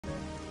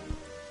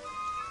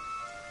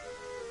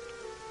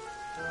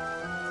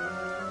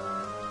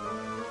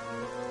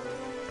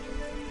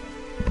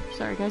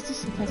Sorry guys,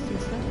 just some testing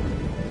stuff.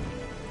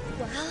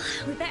 Well,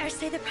 we better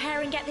say the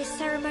prayer and get this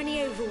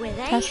ceremony over with,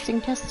 eh?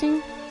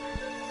 Testing.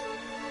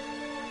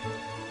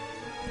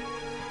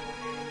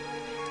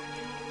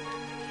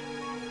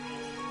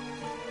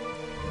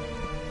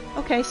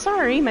 Okay,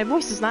 sorry, my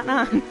voice is not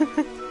on.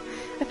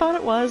 I thought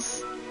it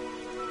was.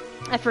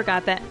 I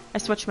forgot that I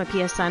switched my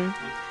PSN,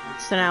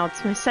 so now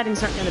my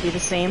settings aren't going to be the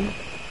same.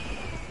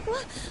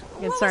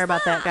 Again, sorry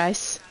about that,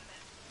 guys.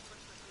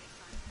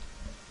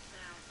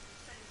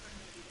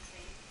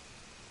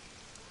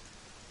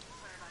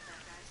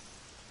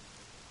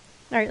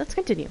 Alright, let's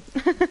continue.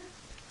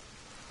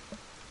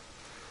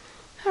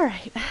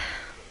 Alright.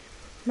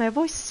 My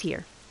voice is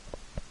here.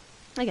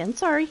 Again,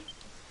 sorry.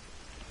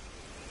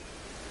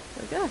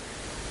 There we go.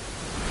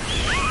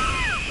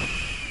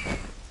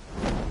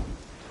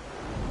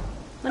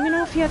 Let me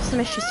know if you have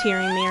some issues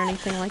hearing me or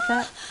anything like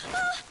that.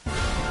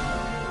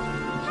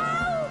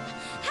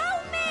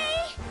 Help me!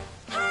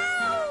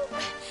 Help! Help!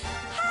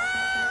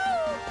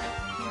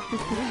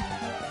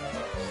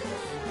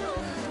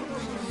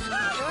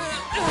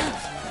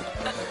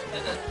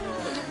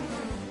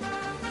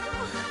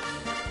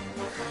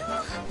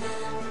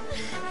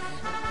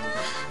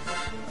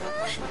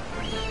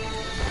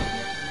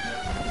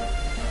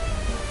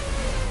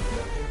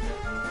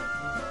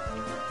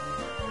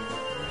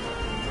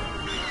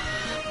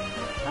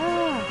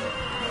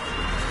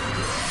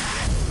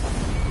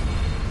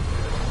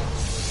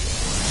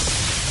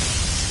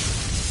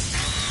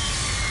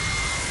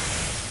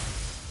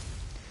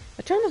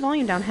 I turned the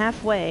volume down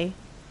halfway,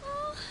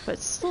 but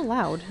it's still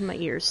loud in my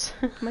ears.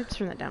 I might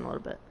turn that down a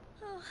little bit.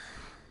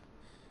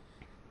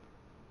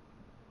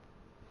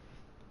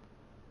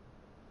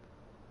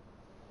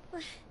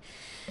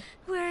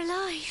 We're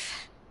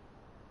alive.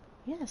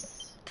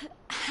 Yes. But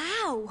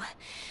how?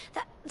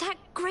 That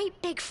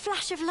great big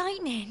flash of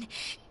lightning.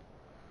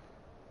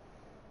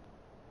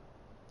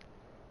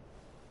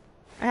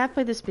 I have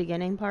played this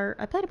beginning part.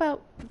 I played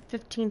about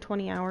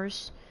 15-20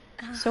 hours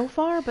so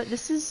far, but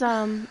this is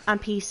on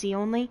PC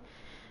only.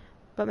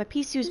 But my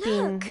PC was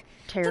being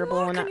terrible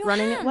and not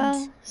running it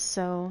well,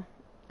 so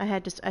I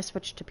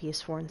switched to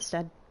PS4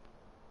 instead.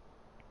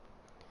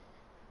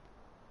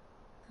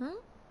 Huh?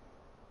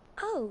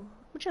 Oh,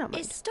 Would you not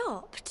mind? It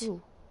stopped.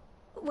 Ooh.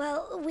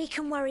 Well, we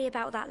can worry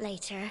about that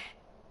later.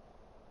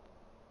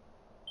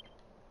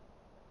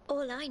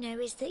 All I know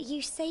is that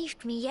you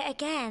saved me yet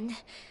again.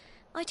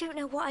 I don't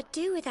know what I'd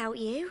do without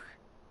you.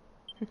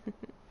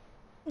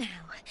 Now,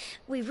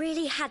 we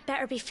really had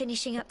better be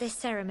finishing up this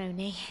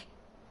ceremony.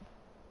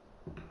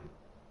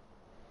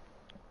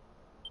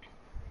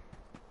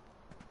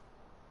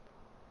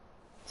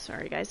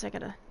 Sorry guys, I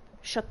gotta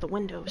shut the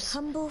windows.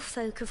 Humble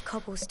folk of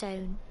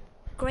Cobblestone,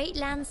 great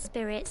land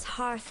spirits,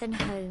 hearth and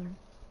home.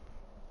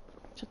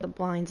 Shut the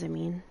blinds, I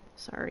mean.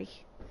 Sorry.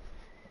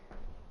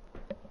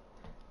 I'm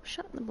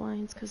shutting the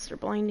blinds because they're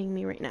blinding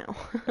me right now.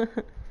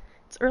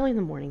 It's early in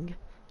the morning.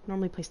 I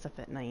normally play stuff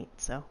at night,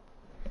 so.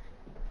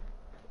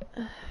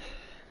 There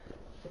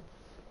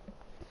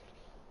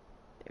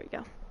we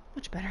go.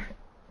 Much better.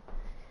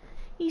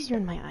 Easier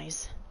in my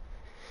eyes.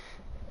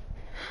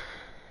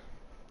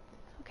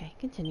 Okay,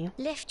 continue.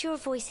 Lift your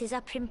voices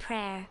up in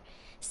prayer.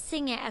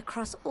 Sing it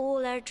across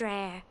all our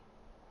drear.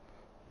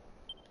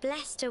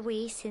 Blessed are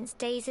we since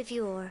days of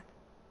yore.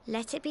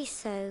 Let it be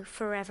so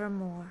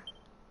forevermore.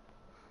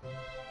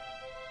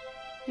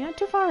 Yeah, not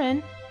too far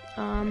in.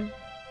 On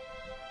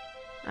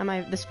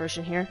this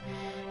version here.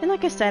 And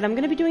like I said, I'm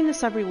gonna be doing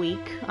this every week.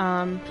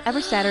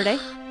 Every Saturday.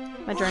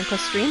 My Dragon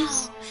Quest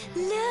streams.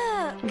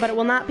 Look! But it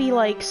will not be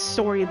like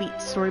story beat.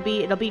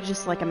 It'll be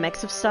just like a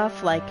mix of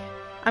stuff. Like,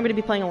 I'm gonna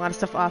be playing a lot of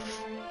stuff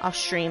off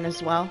stream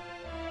as well.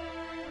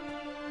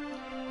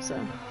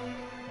 So.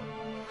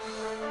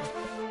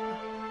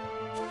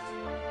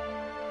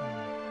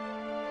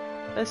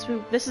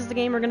 This is the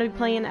game we're gonna be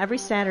playing every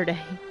Saturday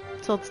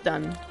until it's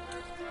done.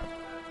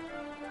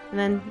 And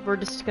then we're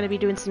just gonna be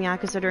doing some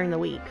Yakuza during the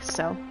week,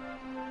 so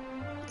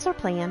that's our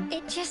plan.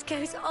 It just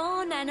goes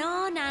on and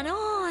on and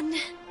on.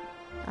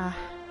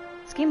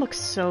 This game looks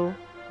so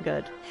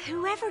good.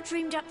 Whoever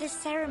dreamed up this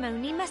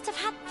ceremony must have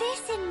had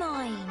this in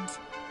mind.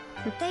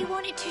 They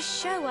wanted to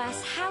show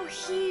us how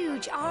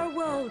huge our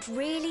world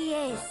really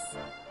is.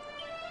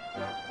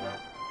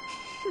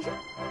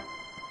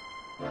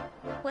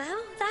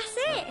 Well, that's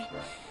it.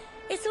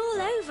 It's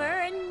all over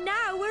and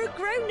now we're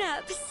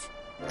grown-ups.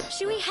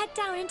 Should we head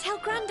down and tell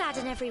Grandad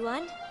and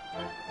everyone?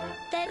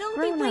 They'll all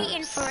be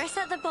waiting for us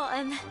at the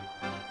bottom.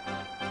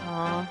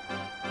 Aww.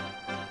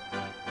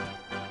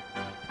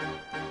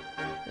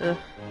 Ugh.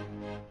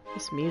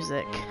 This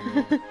music.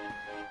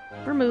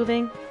 We're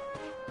moving.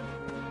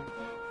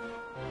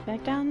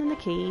 Back down in the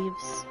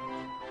caves.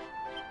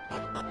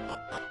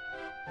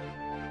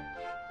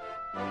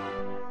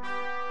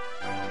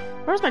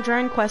 Where's my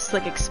Dragon Quest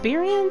like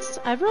experience?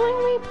 I've really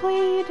only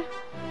played,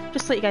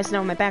 just to let you guys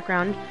know my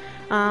background.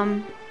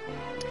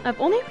 I've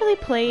only really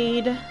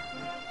played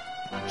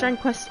Dragon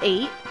Quest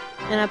VIII,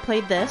 and I've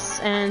played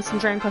this and some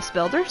Dragon Quest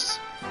Builders,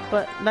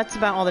 but that's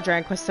about all the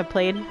Dragon Quests I've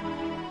played.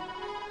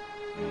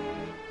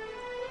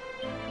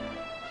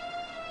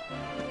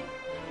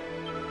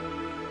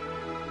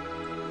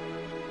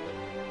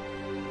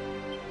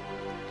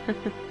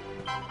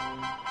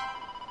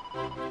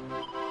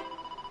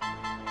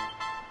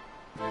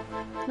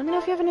 Let me know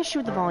if you have an issue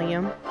with the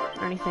volume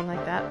or anything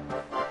like that.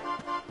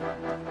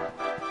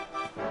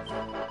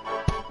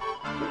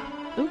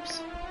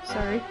 Oops,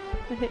 sorry,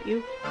 I hit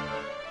you.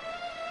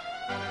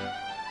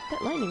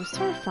 That lightning was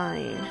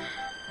terrifying.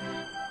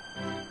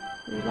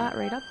 You got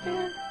right up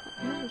there?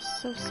 I'm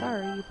so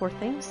sorry, you poor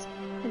things.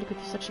 I had to go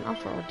through such an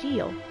awful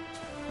ordeal.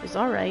 It was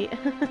alright.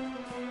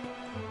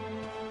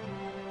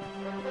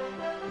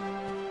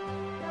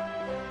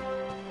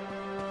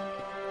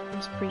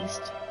 There's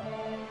Priest.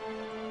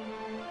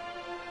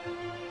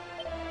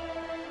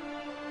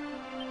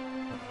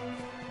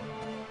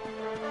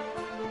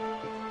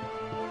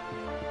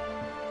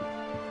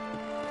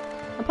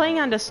 I'm playing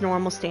on just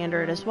normal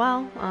standard as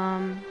well.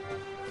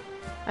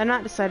 I've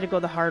not decided to go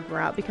the hard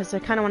route because I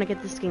kind of want to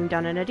get this game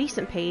done at a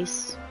decent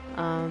pace.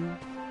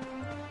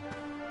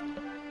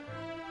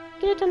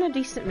 Get it done in a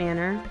decent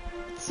manner.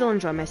 Still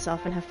enjoy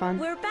myself and have fun.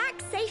 We're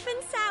back safe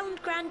and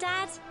sound,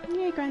 Grandad.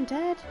 Yay,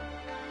 Granddad.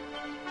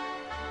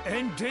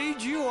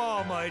 Indeed you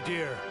are, my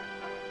dear.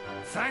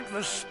 Thank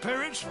the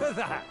spirits for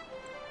that.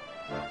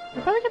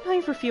 I'm probably gonna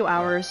play for a few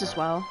hours as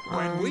well.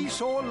 When we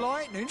saw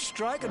lightning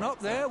striking up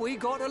there, we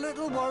got a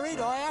little worried,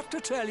 I have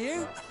to tell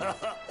you.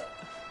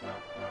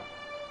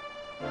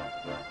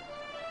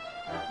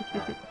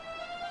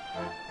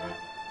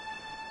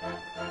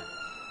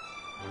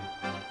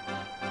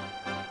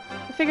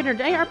 I figured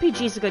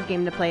RPG is a good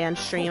game to play on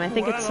stream. I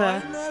think it's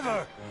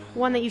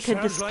one that you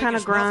could just kind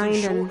of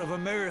grind and of a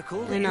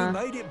miracle that you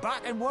made it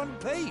back in one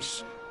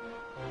piece.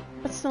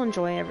 But still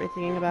enjoy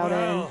everything about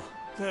it.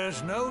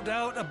 There's no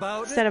doubt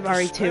about Instead it. of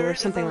RE2 or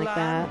something like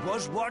that.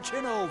 Was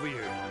watching over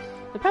you.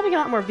 We'd probably get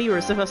a lot more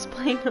viewers if I was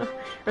playing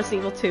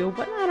Resident Evil 2,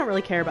 but I don't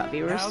really care about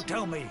viewers. Now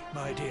tell me,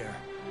 my dear.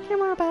 I care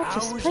more about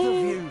just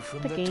playing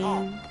the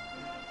game.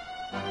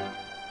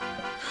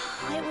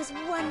 It was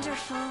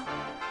wonderful.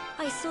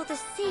 I saw the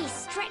sea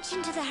stretch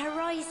into the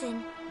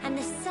horizon and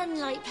the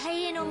sunlight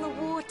playing on the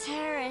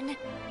water and...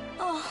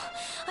 Oh,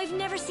 I've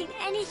never seen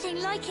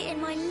anything like it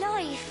in my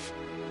life.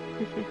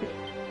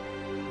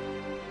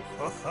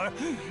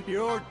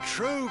 You're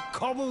true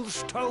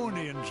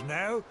Cobblestonians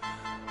now.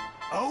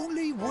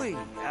 Only we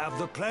have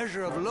the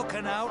pleasure of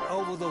looking out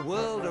over the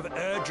world of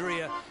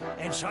Erdrea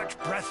in such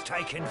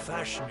breathtaking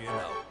fashion, you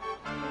know.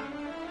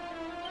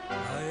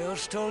 You're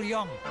still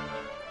young,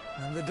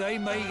 and the day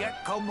may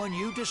yet come when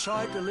you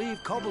decide to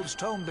leave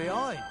Cobblestone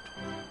behind.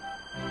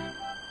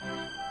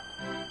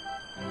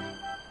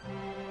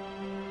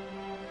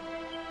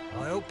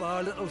 I hope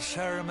our little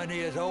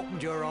ceremony has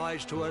opened your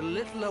eyes to a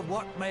little of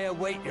what may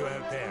await you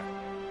out there.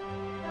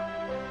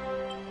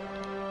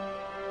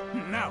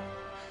 Now,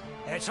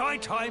 it's high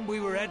time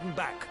we were heading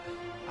back.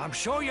 I'm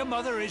sure your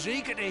mother is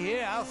eager to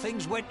hear how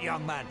things went,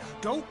 young man.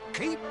 Don't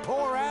keep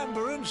poor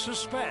Amber in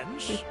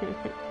suspense.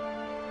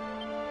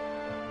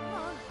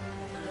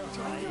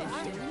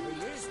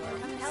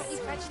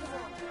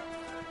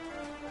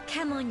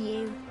 Come on,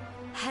 you.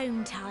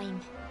 Home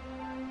time.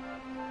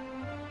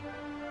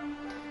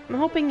 I'm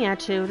hoping, yeah,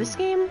 too. This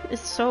game is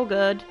so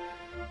good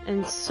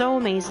and so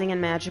amazing and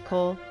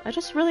magical. I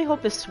just really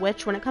hope the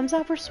Switch, when it comes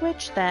out for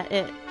Switch, that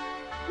it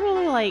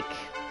really, like,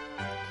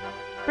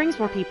 brings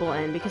more people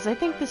in, because I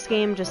think this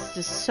game just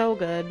is so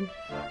good.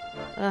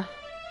 And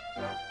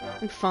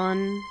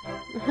fun.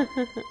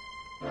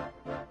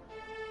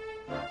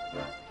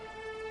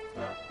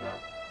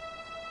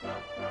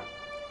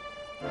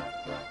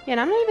 Yeah, and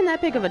I'm not even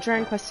that big of a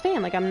Dragon Quest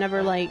fan. Like, I'm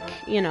never, like,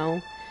 you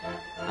know,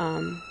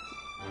 I'm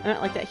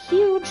not like that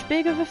huge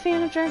big of a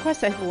fan of Dragon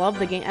Quest. I love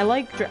the game. I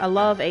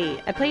love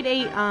 8. I played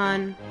 8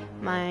 on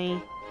my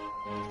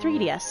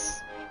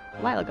 3DS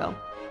a while ago.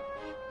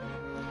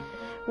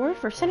 Word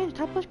for setting the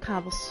top of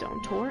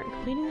Cobblestone tour and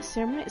completing the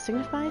ceremony, it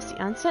signifies the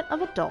onset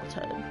of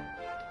adulthood.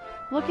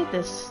 Look at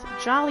this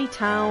jolly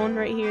town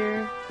right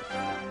here.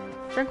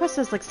 Dragon Quest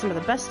has like some of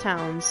the best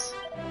towns.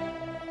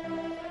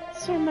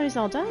 Ceremony's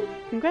all done.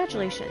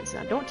 Congratulations.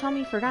 Now don't tell me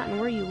you've forgotten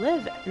where you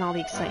live and all the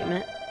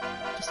excitement.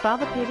 Just follow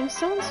the paving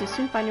stones, you'll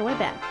soon find your way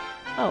back.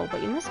 Oh,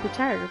 but you must be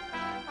tired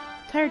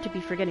to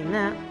be forgetting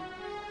that.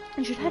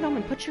 You should head home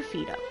and put your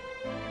feet up.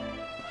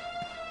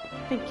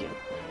 Thank you.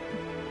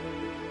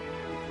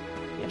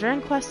 Yeah,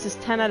 Dragon Quest is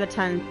 10 out of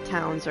 10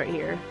 towns right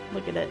here.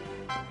 Look at it.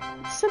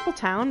 It's a simple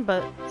town,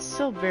 but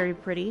still very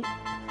pretty.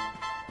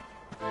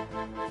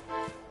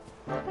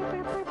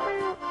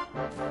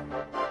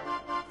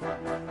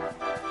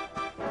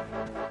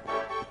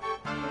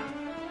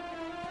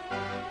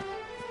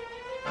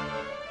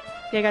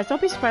 Yeah, guys,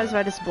 don't be surprised if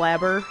I just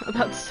blabber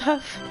about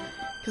stuff,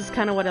 because it's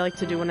kind of what I like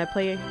to do when I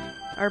play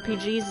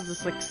RPGs, is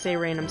just like say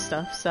random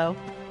stuff, so.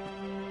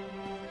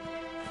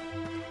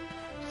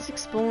 Just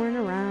exploring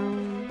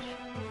around.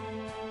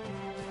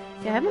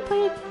 Yeah, I haven't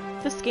played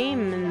this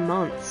game in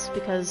months,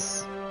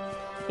 because,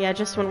 yeah, it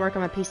just wouldn't work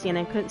on my PC and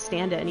I couldn't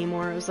stand it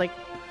anymore. It was like,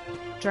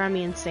 driving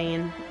me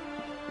insane.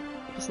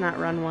 It does not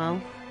run well.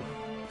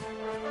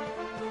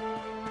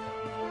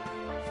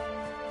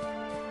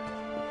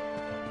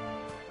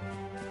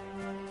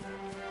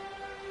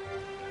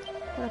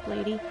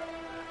 lady.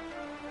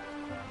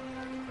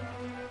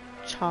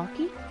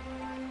 Chalky?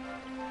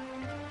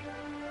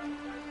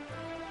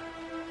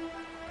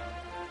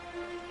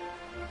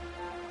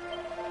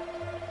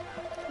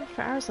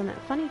 For hours on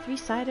that funny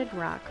three-sided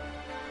rock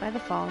by the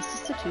falls,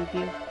 just the two of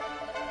you.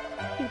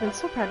 You've been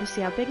so proud to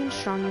see how big and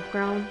strong you've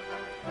grown.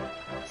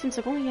 Seems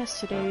like only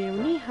yesterday you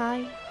were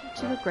knee-high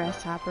to a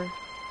grasshopper.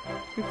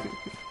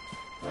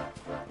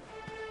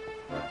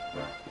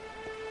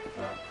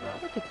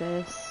 Look at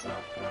this.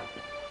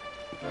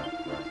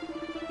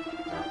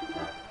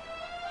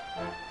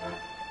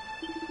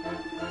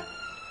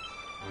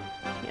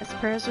 Yes,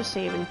 prayers are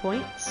saving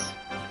points.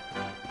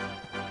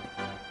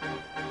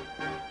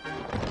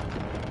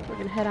 We're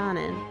gonna head on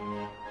in.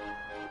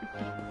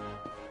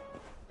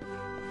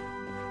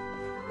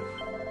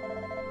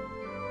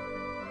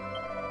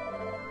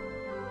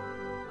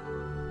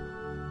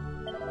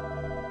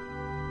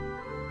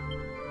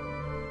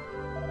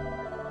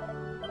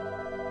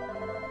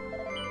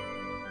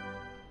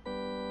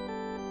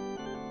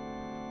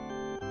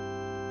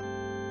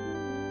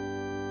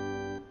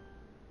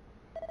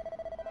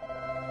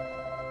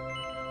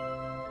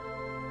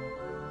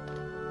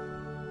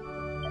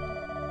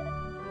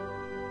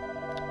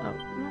 Oh,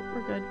 no,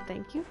 we're good,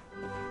 thank you.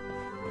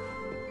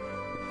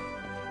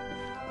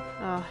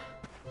 Oh,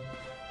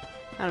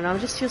 I don't know, I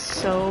just feel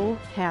so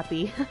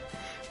happy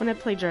when I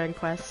play Dragon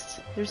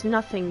Quest. There's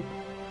nothing,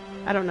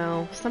 I don't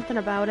know, something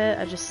about it,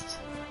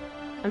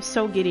 I'm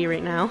so giddy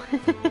right now.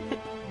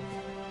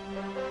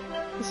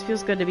 This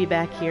feels good to be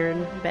back here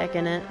and back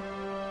in it.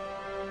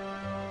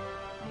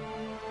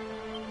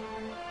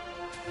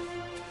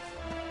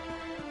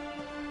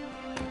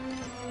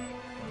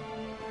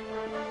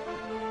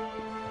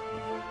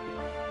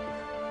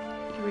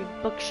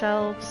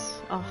 Bookshelves.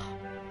 Oh.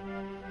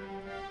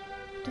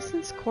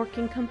 Distance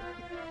Corking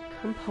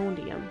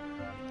Compendium.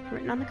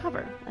 Written on the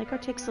cover.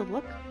 Icar takes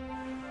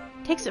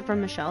it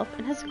from the shelf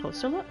and has a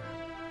closer look.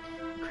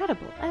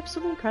 Incredible.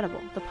 Absolutely incredible.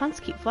 The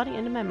puns keep flooding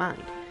into my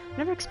mind. I've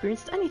never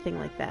experienced anything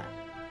like that.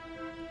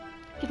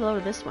 Get a load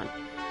of this one.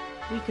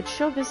 We could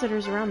show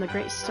visitors around the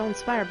great stone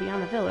spire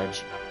beyond the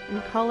village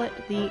and call it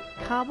the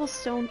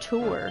Cobblestone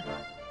Tour.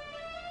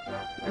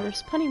 And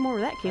there's plenty more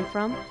where that came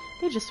from.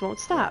 They just won't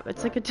stop.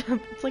 It's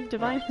like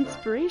divine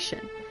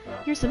inspiration.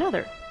 Here's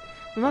another.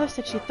 My mother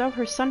said she'd throw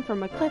her son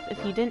from a cliff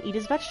if he didn't eat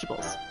his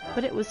vegetables,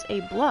 but it was a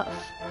bluff.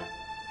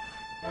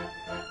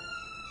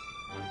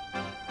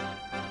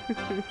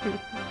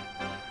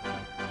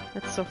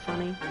 That's so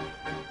funny.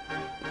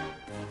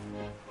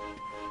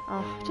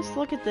 Oh, just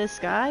look at this,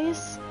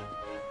 guys.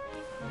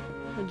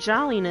 The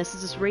jolliness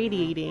is just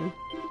radiating.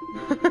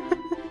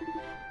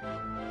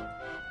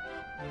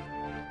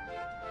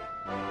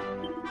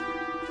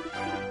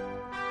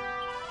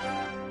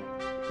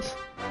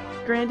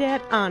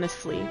 Granddad,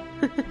 honestly.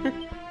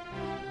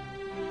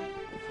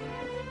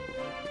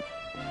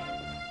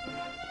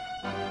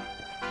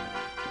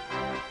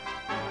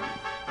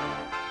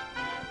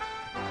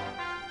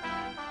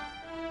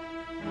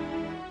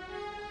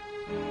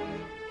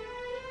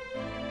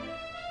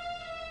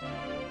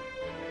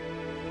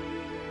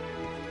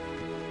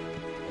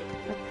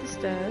 What this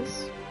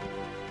does.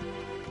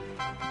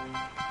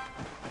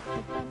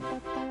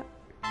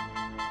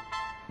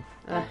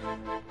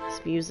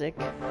 This music.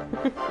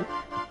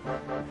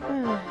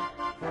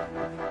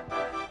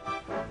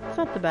 It's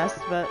not the best,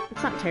 but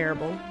it's not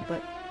terrible,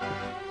 but...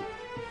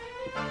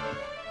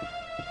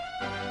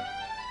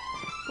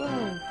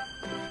 Whoa.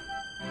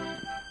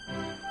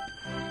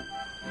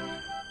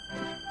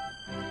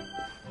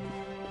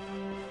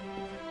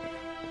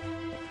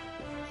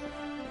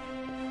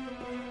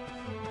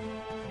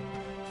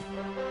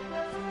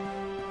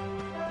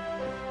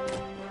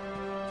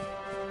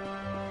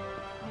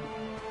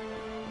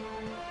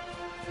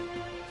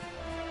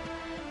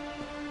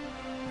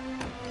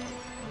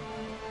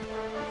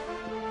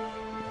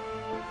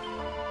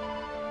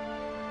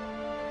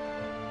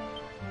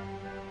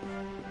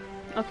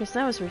 Okay, so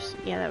that was her,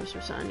 yeah, that was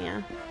her son,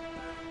 yeah.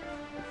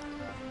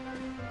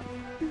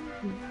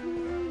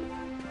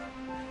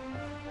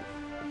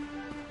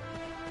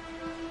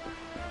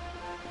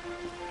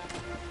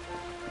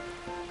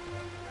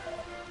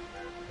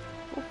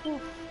 Woof,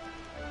 woof.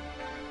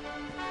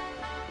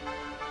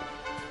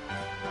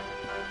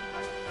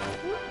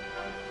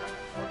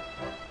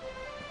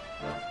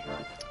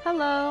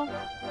 Hello!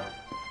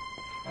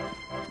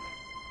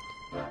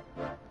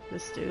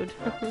 This dude.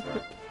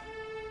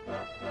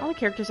 All the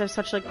characters have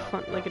such, like,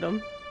 fun. Look at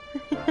them.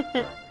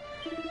 If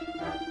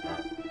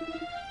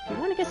you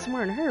want to get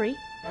somewhere in a hurry,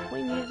 all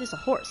you need is a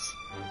horse.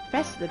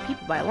 Faster than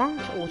people by a long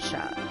old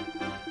shot.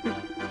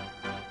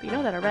 But you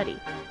know that already.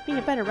 Being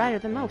a better rider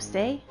than most,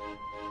 eh?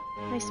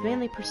 Nice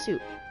manly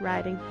pursuit.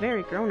 Riding.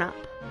 Very grown up.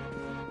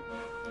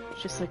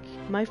 It's just like,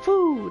 my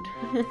food!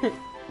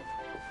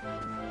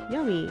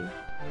 Yummy.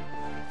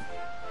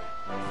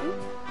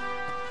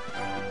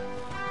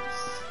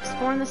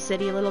 Exploring the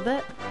city a little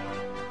bit.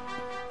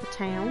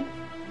 Town.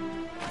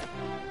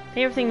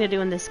 Favorite thing to do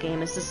in this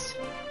game is just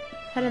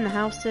head in the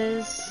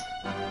houses.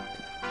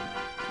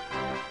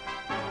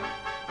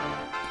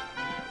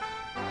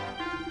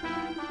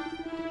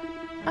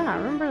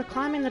 Remember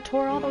climbing the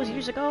Tor all those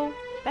years ago?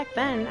 Back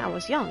then, I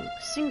was young,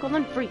 single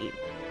and free.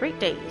 Great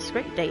days,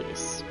 great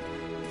days.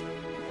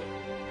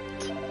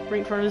 Right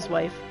in front of his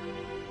wife.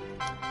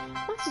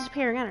 Monsters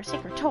appearing on our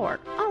sacred Tor,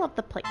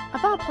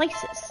 of all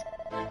places.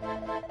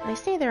 They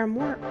say there are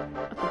more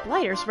of the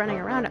blighters running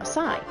around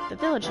outside the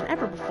village than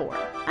ever before.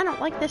 I don't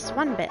like this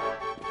one bit.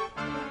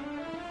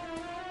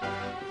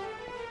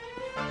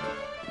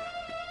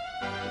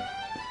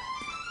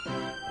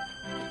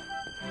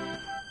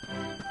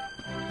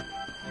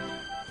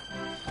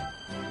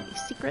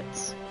 These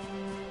secrets.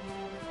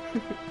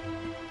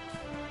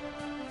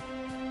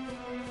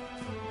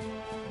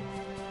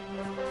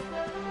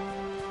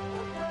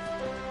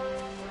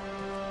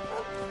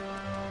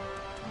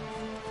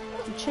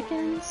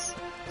 Chickens.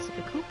 It's like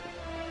a coop.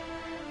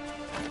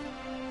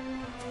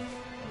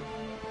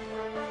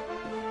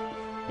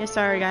 Yeah,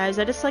 sorry guys.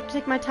 I just like to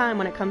take my time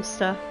when it comes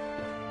to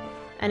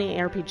any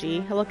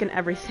RPG. I look in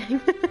everything.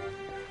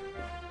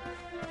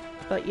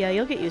 But yeah,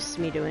 you'll get used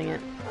to me doing it.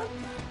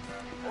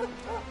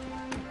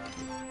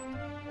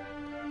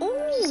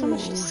 Oh, so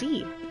much to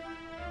see.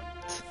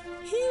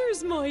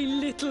 Here's my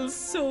little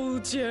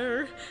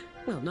soldier.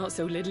 Well, not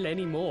so little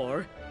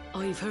anymore.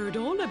 I've heard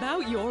all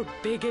about your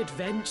big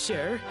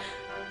adventure.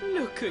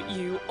 Look at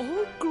you,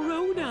 all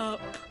grown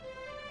up.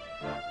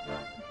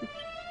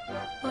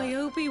 I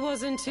hope he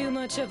wasn't too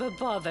much of a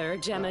bother,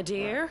 Gemma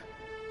dear.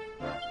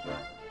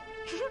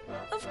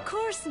 Of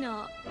course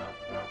not.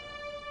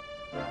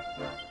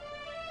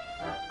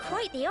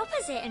 Quite the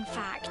opposite, in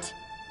fact.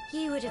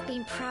 You would have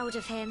been proud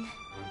of him.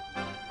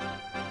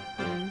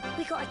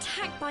 We got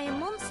attacked by a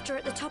monster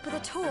at the top of the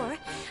Tor,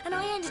 and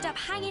I ended up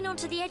hanging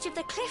onto the edge of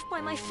the cliff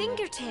by my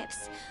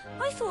fingertips.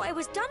 I thought I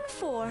was done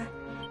for.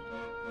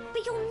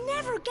 But you'll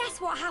never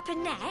guess what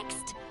happened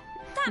next.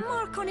 That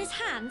mark on his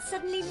hand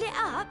suddenly lit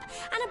up,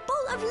 and a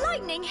bolt of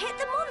lightning hit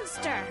the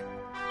monster.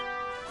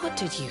 What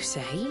did you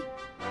say?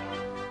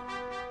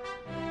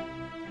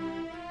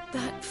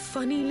 That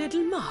funny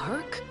little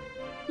mark?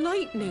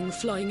 Lightning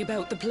flying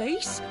about the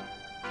place?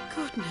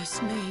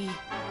 Goodness me.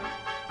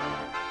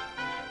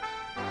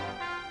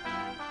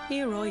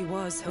 Here I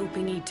was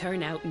hoping he'd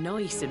turn out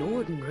nice and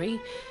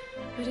ordinary,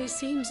 but it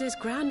seems his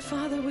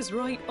grandfather was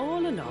right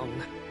all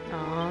along.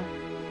 Aww.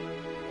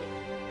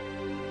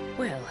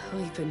 Well,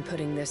 I've been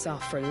putting this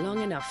off for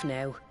long enough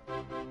now.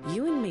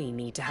 You and me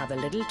need to have a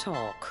little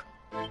talk.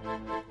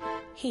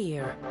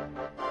 Here,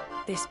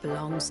 this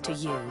belongs to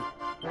you.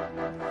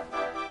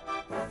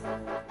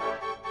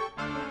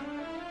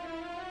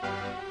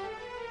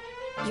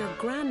 Your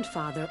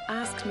grandfather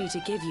asked me to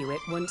give you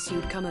it once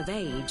you'd come of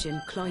age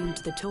and climbed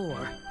the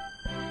Tor.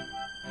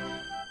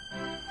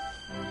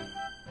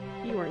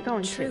 You weren't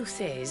going to. Truth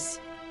is,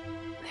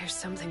 there's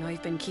something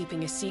I've been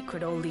keeping a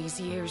secret all these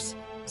years.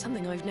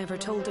 Something I've never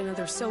told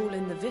another soul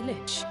in the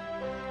village.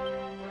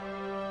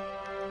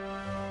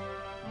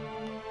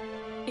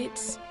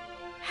 It's...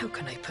 how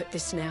can I put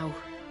this now?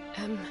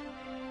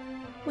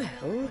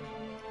 Well,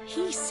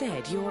 he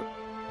said you're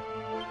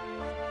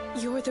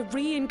the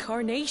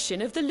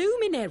reincarnation of the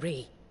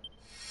Luminary.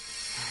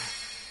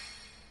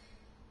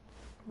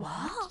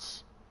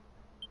 What?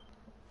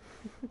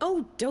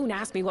 Oh, don't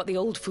ask me what the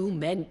old fool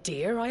meant,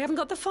 dear. I haven't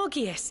got the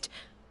foggiest.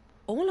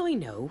 All I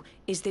know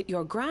is that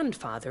your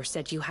grandfather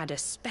said you had a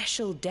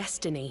special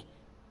destiny,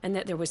 and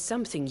that there was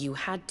something you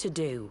had to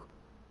do.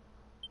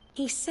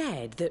 He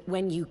said that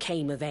when you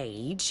came of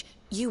age,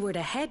 you were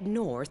to head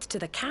north to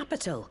the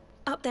capital,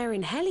 up there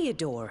in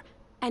Heliodor,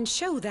 and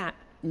show that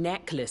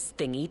necklace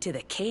thingy to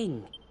the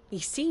king. He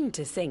seemed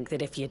to think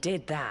that if you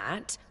did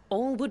that,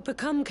 all would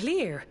become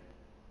clear.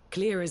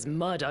 Clear as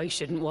mud, I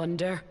shouldn't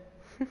wonder.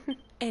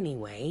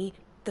 Anyway,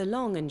 the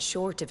long and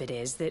short of it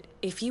is that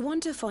if you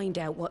want to find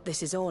out what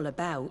this is all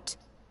about,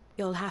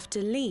 you'll have to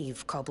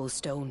leave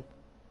Cobblestone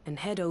and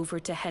head over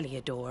to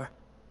Heliodor.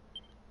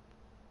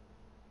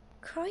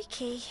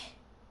 Crikey.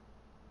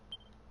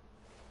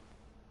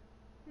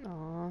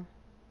 Aww.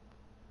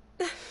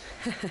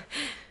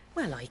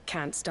 Well, I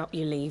can't stop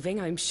you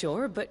leaving, I'm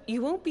sure, but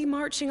you won't be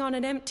marching on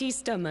an empty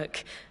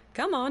stomach.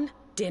 Come on,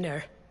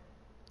 dinner.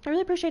 I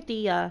really appreciate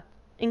the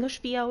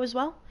English VO as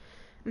well.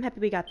 I'm happy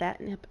we got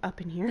that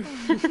up in here.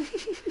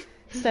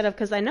 Instead of,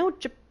 because I know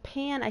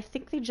Japan, I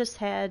think they just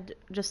had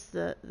just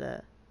the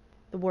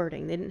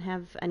wording. They didn't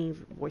have any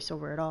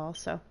voiceover at all,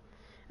 so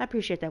I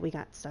appreciate that we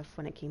got stuff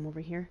when it came over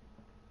here.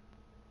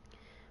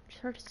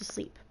 George is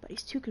asleep, but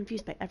he's too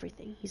confused by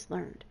everything he's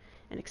learned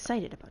and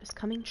excited about his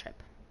coming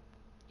trip.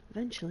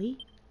 Eventually.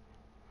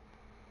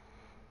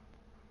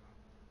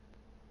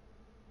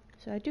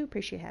 So I do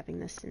appreciate having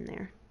this in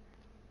there.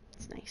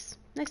 It's nice.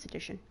 Nice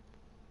addition.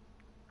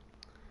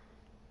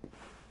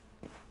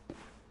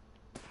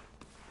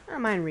 I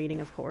don't mind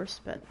reading, of course,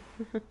 but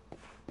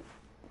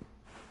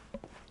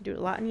do it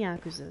a lot in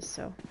Yakuza,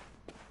 so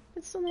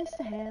it's still nice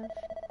to have.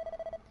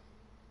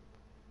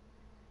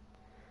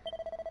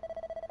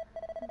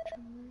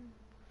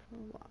 For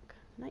a walk.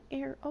 Night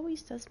air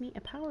always does me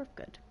a power of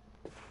good.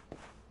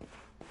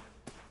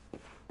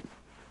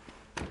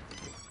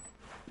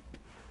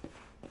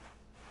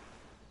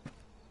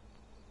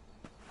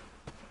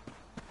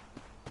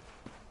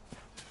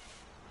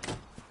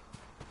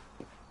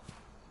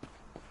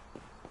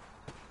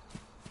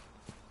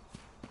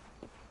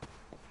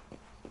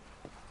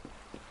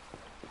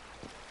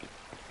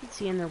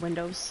 see in their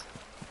windows.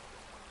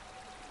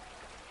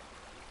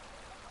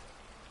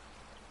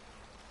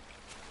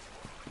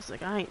 He's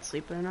like, I ain't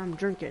sleeping, I'm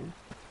drinking.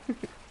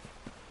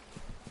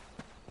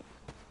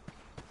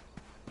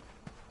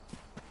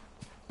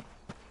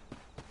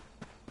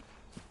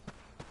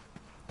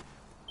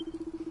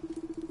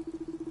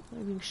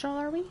 Leaving Shaw,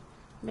 are we?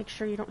 Make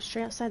sure you don't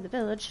stray outside the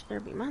village.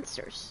 There'll be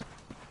monsters.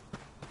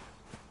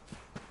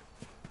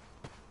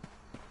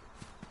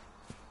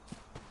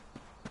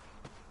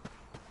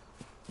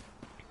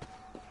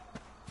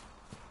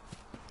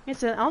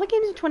 It's all the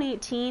games in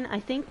 2018, I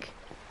think,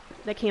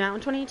 that came out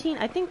in 2018,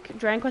 I think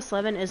Dragon Quest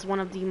XI is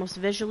one of the most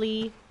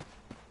visually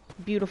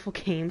beautiful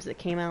games that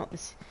came out.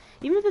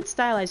 Even with its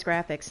stylized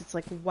graphics, it's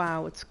like,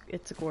 wow,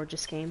 it's a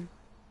gorgeous game.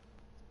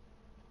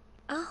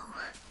 Oh,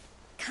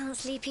 can't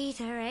sleep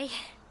either, eh?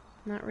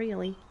 Not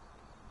really.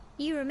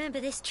 You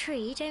remember this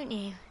tree, don't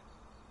you?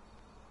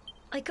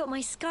 I got my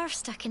scarf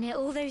stuck in it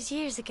all those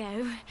years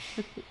ago.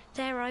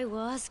 There I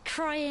was,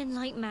 crying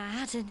like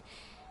mad, and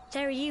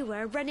there you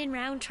were, running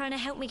round trying to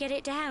help me get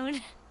it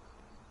down.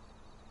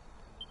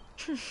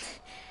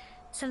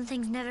 Some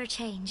things never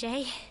change,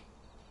 eh?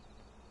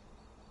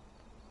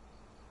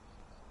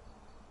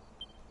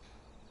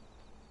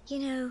 You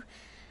know,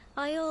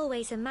 I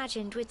always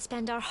imagined we'd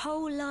spend our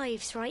whole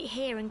lives right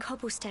here in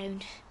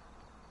Cobblestone.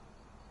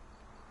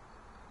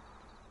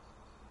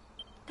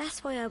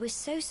 That's why I was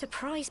so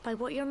surprised by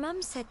what your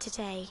mum said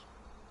today.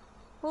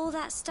 All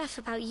that stuff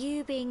about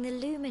you being the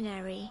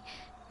luminary,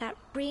 that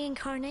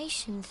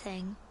reincarnation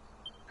thing.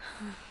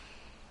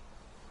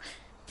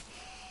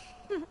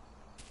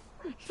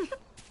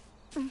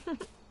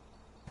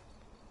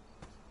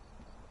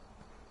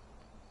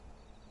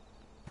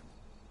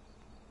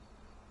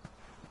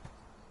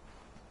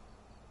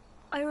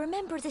 I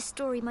remember the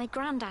story my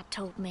granddad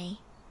told me.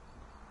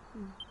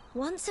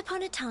 Once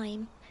upon a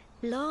time,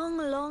 long,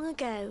 long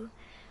ago,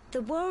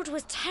 the world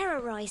was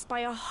terrorized by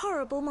a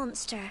horrible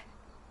monster.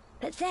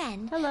 But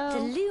then, Hello. the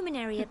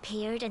luminary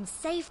appeared and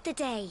saved the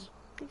day.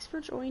 Thanks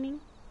for joining.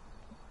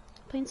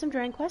 Playing some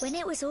Dragon Quest. When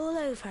it was all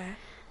over,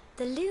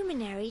 the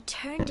luminary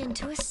turned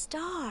into a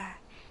star.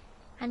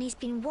 And he's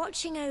been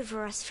watching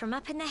over us from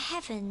up in the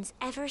heavens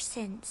ever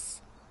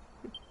since.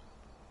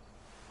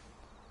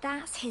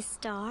 That's his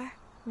star,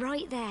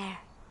 right there.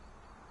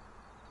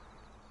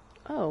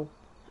 Oh,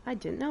 I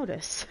didn't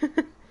notice.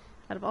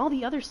 Out of all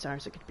the other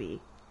stars it could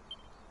be.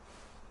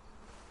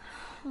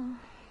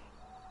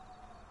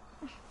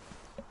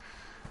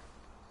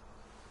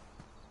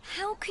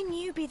 How can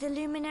you be the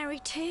luminary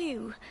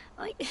too?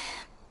 I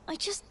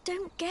just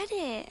don't get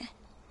it.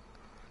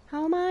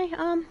 How am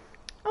I?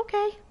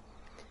 Okay.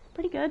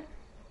 Pretty good.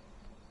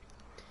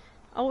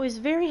 Always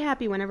very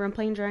happy whenever I'm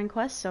playing Dragon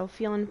Quest, so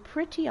feeling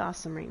pretty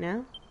awesome right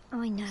now.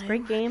 I know. It's a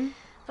great game.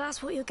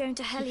 That's what you're going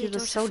to She Heliodor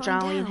was to so find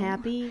jolly and out.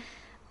 happy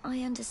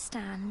I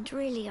understand,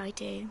 really I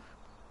do.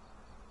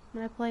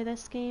 when I play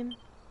this game.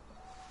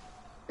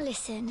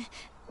 Listen,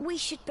 we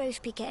should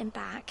both be getting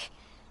back.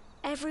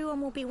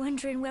 Everyone will be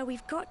wondering where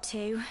we've got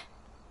to.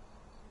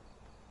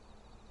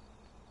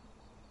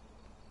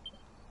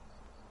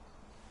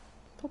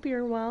 Hope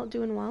you're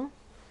doing well.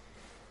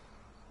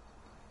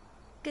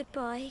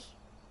 Goodbye,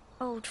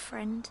 old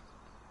friend.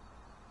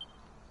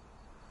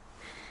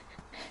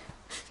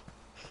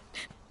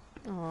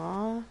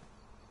 Aww.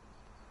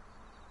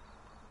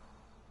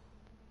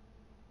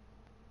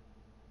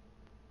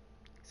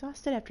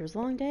 Exhausted after his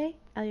long day,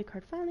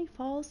 Alucard finally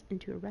falls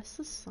into a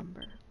restless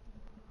slumber.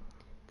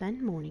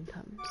 Then morning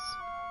comes.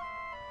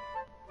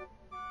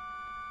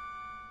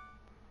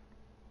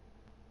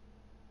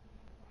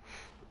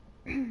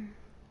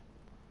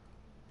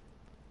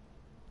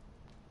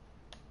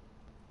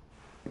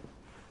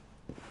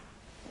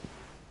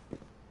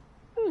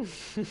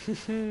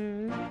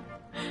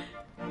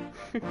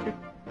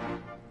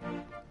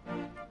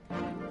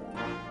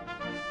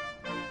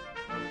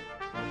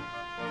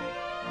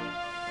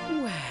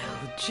 Well,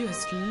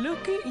 just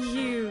look at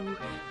you.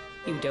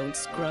 You don't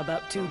scrub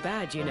up too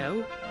bad, you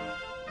know.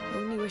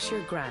 Only wish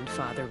your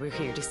grandfather were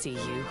here to see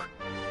you.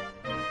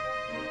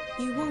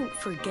 You won't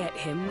forget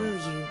him, will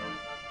you?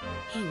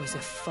 He was a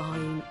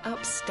fine,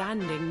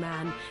 upstanding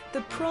man,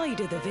 the pride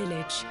of the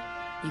village.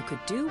 You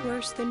could do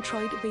worse than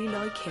try to be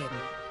like him.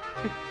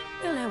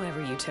 Well,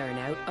 however you turn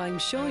out, I'm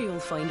sure you'll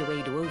find a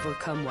way to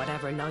overcome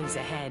whatever lies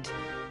ahead.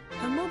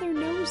 A mother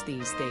knows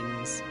these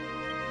things.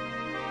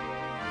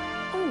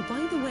 Oh, by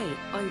the way,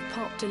 I've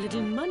popped a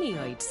little money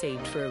I'd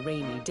saved for a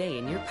rainy day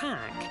in your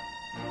pack.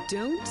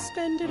 Don't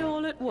spend it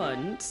all at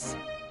once.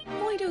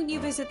 Why don't you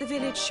visit the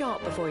village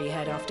shop before you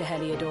head off to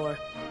Heliodor?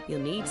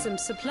 You'll need some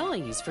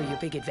supplies for your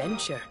big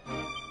adventure.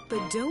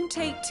 But don't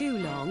take too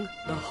long.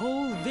 The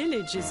whole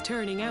village is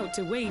turning out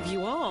to wave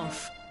you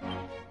off.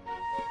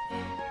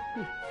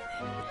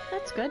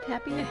 That's good.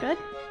 Happy you're good.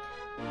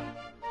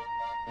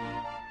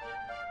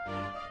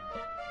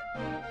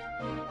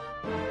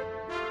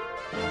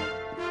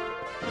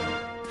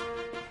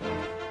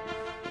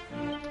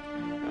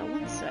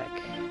 One sec.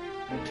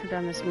 I'll turn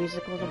down this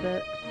music a little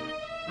bit.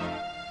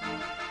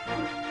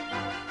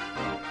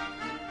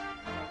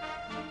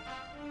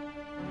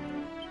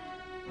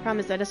 Problem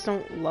is, I just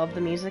don't love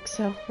the music,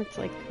 so it's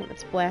like when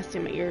it's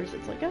blasting my ears,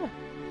 it's like, oh,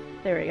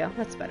 there we go,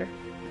 that's better.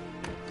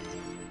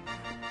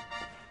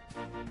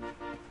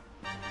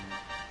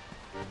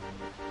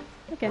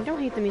 Again, don't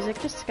hate the music,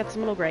 just got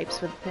some little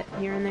gripes with it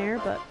here and there,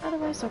 but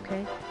otherwise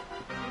okay.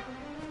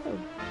 Oh.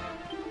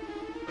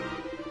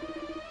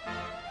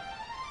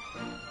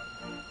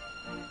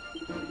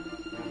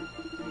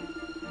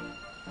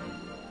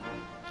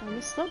 Down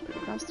the slope and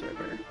across the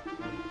river.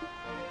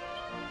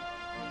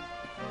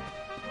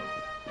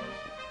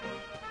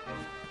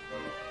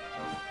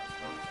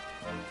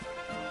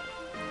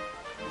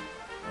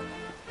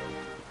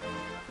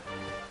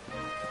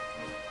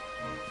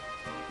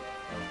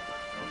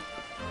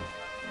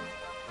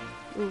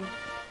 Ooh.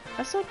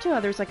 I saw too,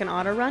 there's like an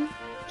auto run,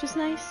 which is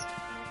nice.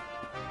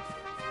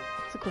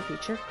 It's a cool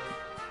feature.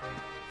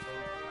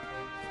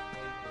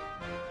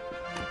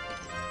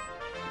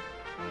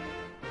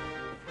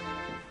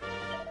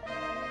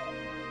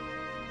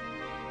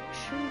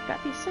 Sure you've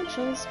got the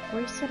essentials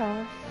before you set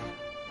off.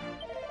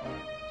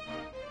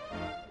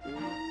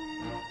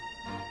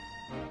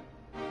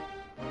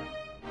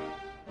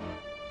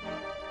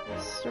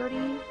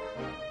 Sturdy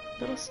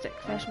little stick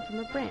fashioned from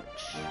a branch.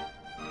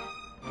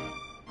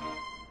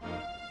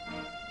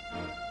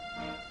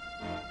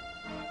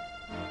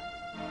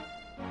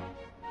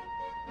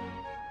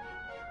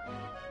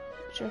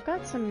 Sure, I've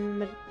got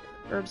some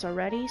herbs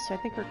already, so I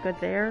think we're good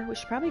there. We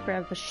should probably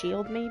grab a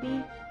shield,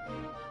 maybe.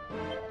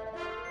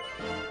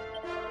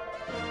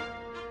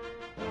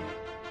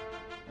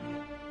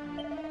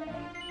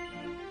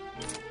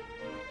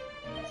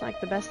 It's not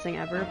like the best thing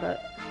ever,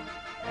 but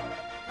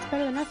it's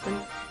better than nothing.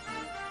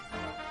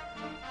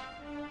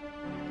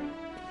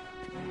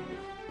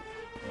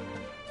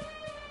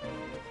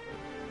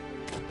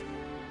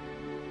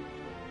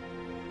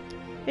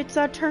 It's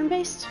a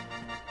turn-based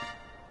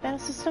battle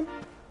system.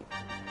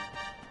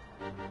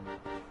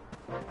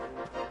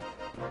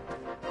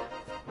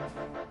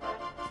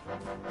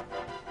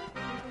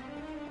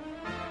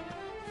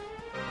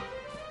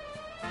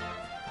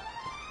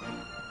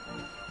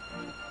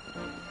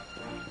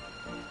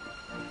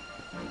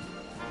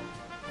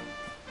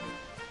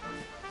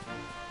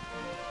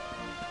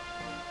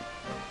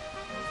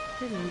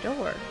 Hidden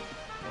door.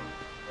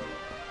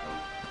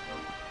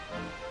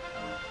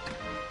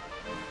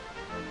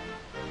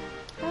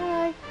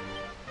 Hi.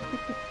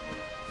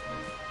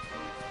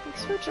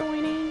 Thanks for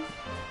joining,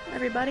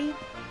 everybody.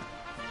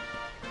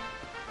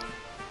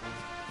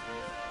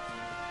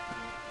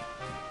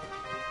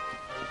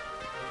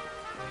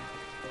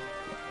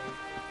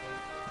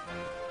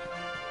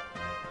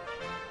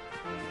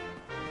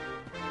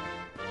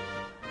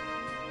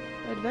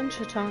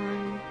 Adventure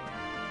time.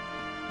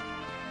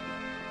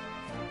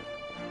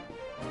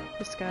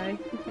 This guy.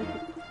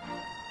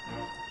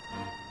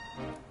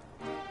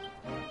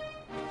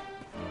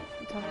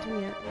 Don't talk to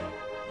me yet.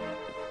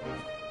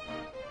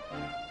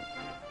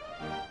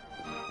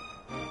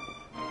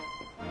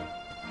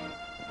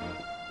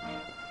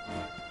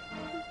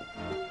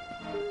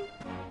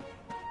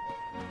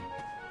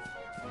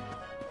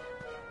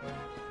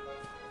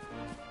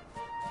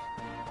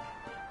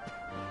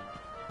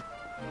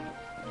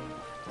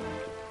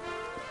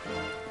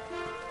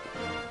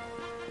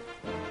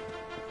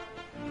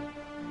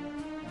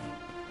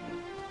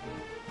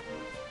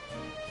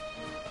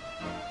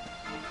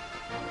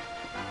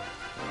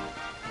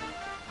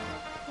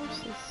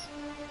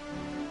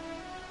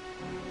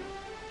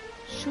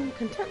 Chewing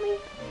contently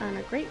on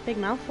a great big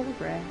mouthful of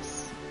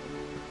grass.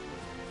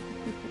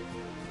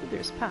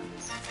 There's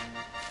pots.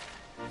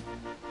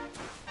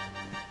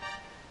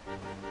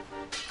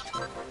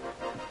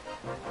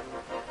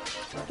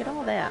 Get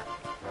all that.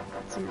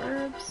 Got some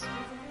herbs.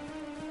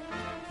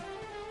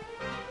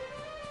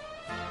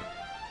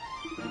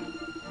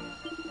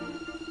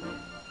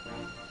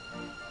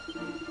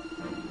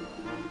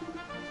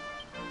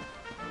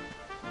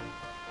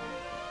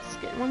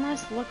 Just getting one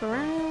last look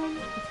around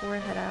before I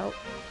head out.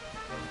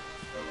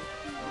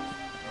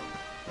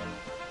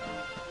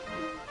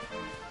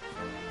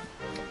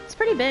 It's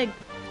pretty big.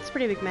 It's a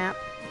pretty big map.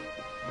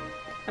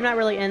 I'm not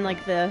really in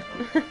like the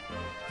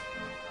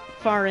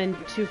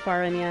too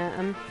far in yet.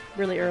 I'm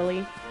really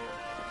early.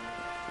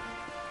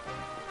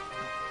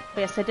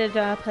 But yes, I did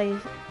play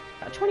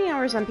about 20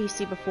 hours on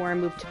PC before I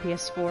moved to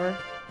PS4.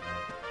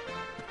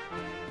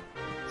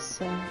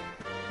 So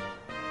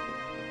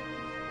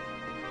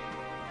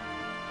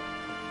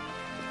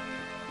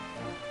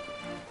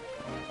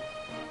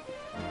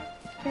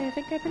okay, I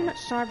think I pretty much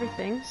saw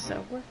everything,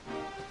 so we're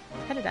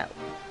headed out.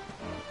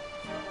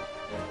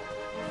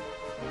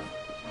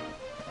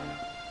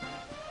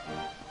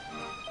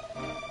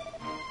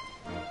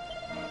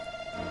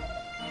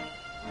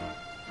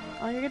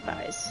 All your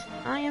goodbyes.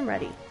 I am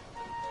ready.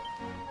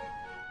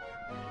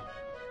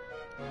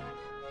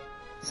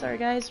 Sorry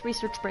guys,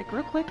 research break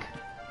real quick.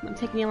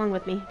 Take me along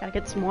with me. Gotta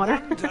get some water.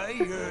 One day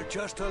you're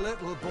just a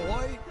little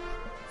boy.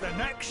 The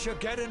next you're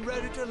getting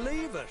ready to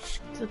leave us.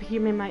 So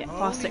here made my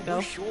faucet go. I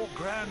wish your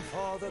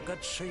grandfather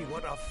could see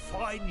what a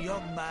fine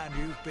young man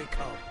you've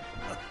become.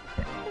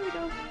 There we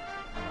go.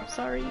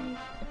 Sorry.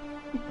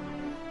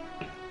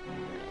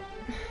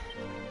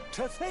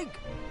 To think,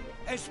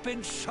 it's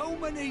been so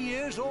many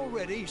years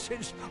already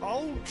since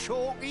old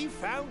Chalky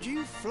found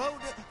you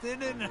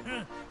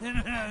floating.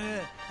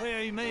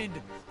 I mean,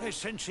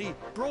 since he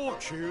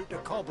brought you to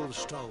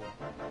Cobblestone.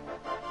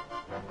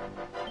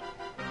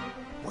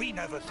 We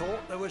never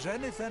thought there was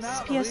anything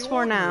out of the PS4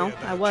 ordinary now.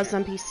 about I was you.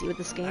 on PC with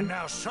this And game.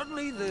 now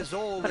suddenly there's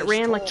all But it this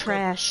ran like talk of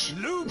trash.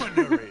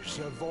 luminaries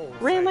of all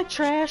Ran like things.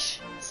 trash,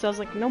 so I was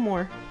like, no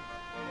more.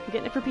 I'm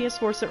getting it for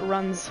PS4 so it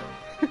runs.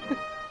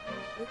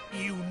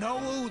 You know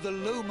who the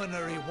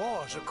luminary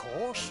was, of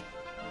course.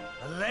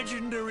 A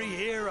legendary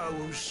hero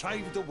who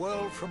saved the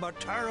world from a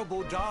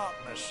terrible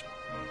darkness.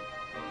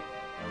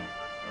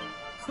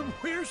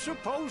 We're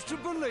supposed to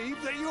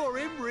believe that you're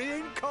him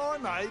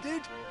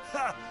reincarnated?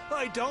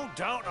 I don't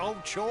doubt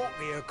old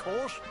Chalky, of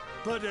course,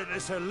 but it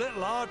is a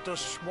little hard to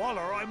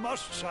swallow, I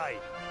must say.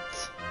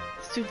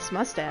 This dude's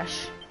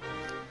mustache.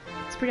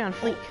 It's pretty on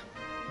fleek.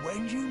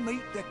 When you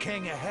meet the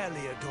King of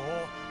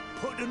Heliodor,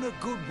 put in a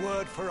good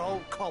word for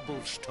old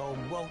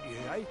Cobblestone, won't you,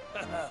 eh?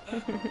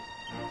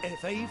 If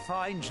he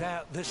finds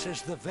out this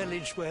is the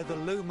village where the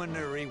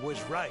luminary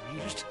was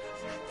raised,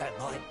 there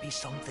might be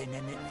something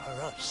in it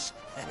for us,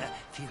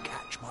 if you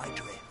catch my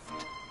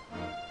drift.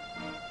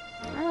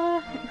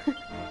 Oh,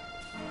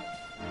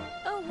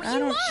 I you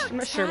don't- are I'm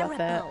not sure about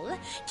that. terrible.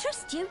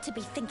 Trust you to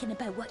be thinking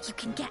about what you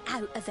can get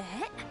out of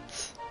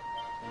it.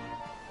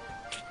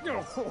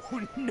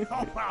 Oh, no,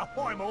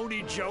 I'm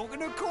only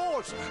joking, of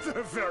course.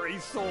 The very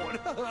thought.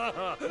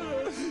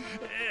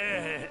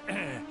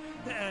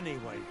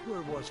 Anyway,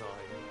 where was I?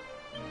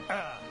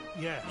 Ah,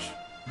 yes.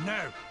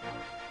 Now,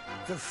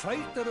 the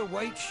fate that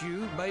awaits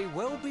you may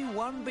well be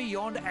one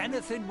beyond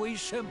anything we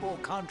simple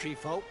country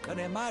folk can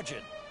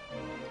imagine.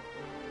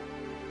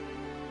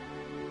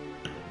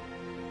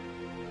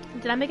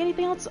 Did I make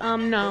anything else?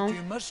 No. But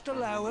you must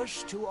allow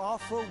us to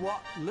offer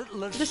what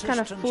little assistance Just kind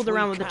of fooled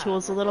around with the can.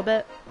 tools a little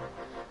bit.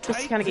 Just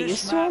to Take kind of get this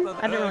used to them. map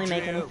of I didn't really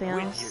make Erdrea anything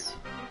with else.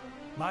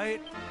 you.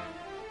 Mate,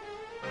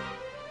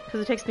 Because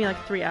it takes me like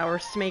 3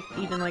 hours to make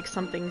even like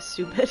something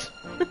stupid.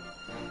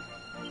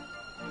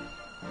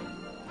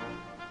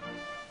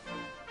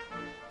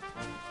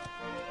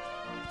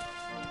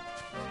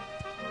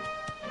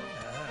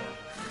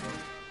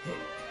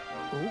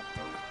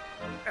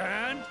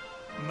 and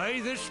may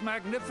this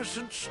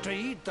magnificent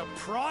steed, the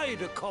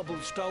pride of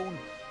Cobblestone,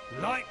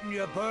 lighten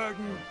your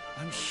burden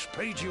and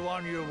speed you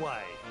on your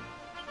way.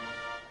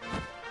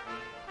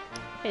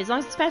 Hey, as long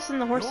as it's faster than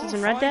the horses You'll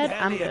in Red find Dead,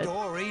 I'm good.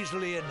 Heliodor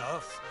easily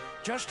enough.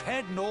 Just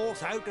head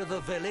north out of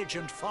the village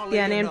and follow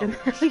Yeah, I your named him nose.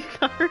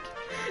 Heliocard.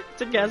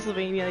 It's in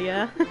Castlevania,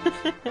 yeah.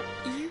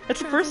 That's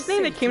the travel first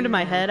name that came to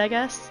my safely, head, I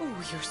guess. Oh,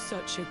 you're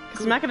such a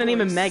Because I'm not gonna name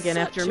him Megan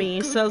after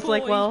me, so I was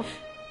like, well,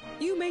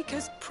 You make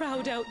us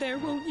proud out there,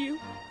 won't you?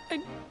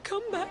 And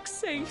come back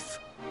safe.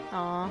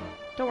 aw.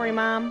 Don't worry,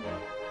 Mom.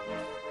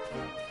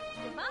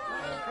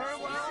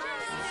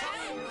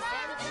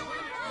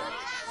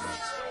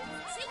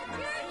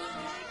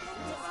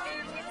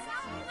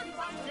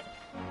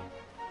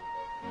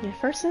 Yeah,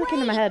 first thing that came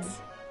to my head.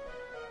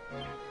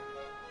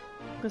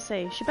 I'm gonna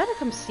say, she better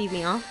come see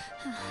me off.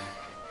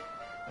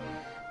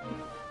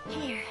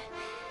 Here,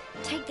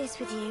 take this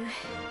with you.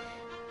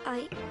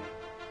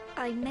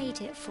 I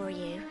made it for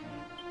you.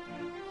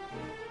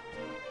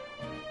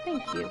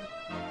 Thank you.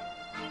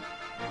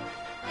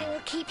 It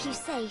will keep you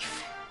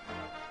safe.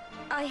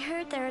 I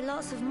heard there are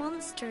lots of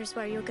monsters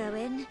where you're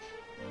going.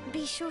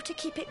 Be sure to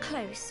keep it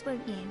close,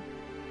 won't you?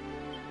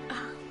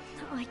 Oh,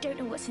 I don't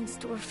know what's in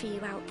store for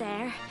you out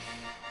there.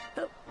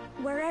 But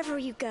wherever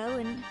you go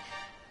and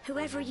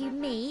whoever you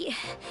meet,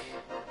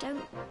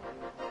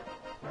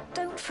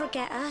 don't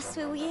forget us,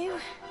 will you?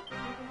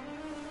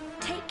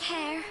 Take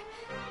care.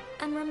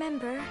 And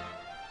remember,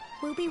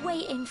 we'll be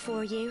waiting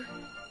for you.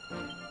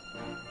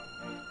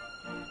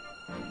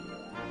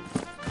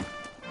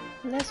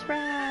 Let's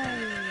ride.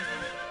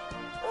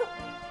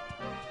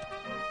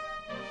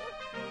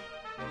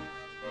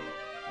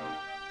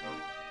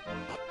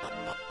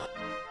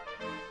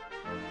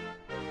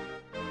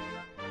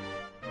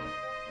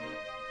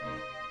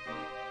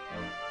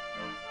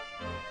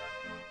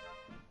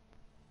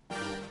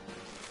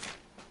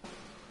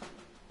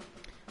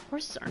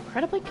 Horses are an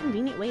incredibly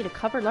convenient way to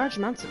cover large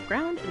amounts of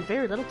ground in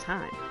very little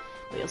time,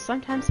 but you'll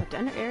sometimes have to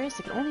enter areas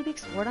that can only be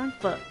explored on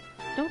foot.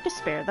 Don't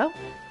despair, though.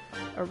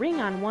 A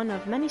ring on one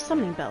of many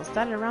summoning bells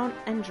dotted around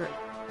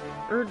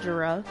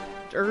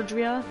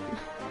Erdrea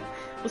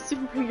will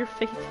soon bring your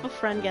faithful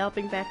friend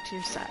galloping back to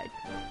your side.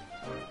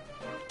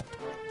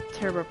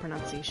 Terrible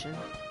pronunciation.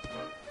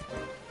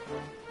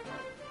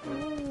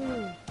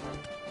 Ooh.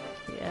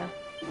 Yeah.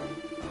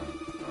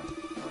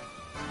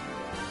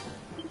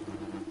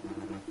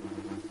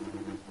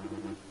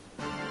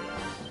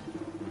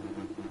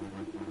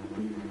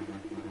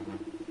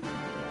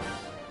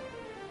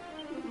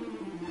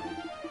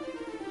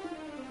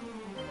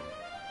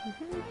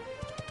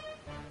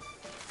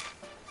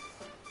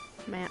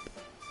 Map.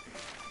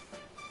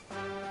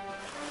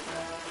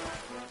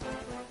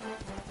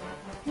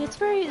 It's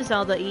very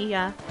Zelda-y,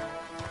 yeah.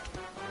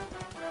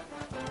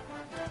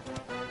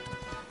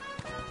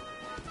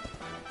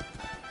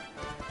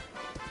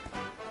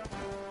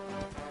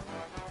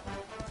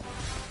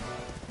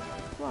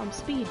 Well, I'm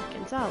Speed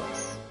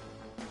Gonzalez.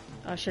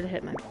 Oh, I should have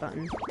hit my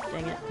button.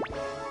 Dang it.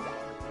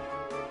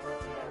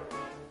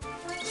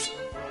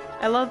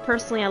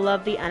 Personally, I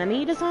love the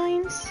enemy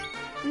designs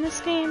in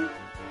this game.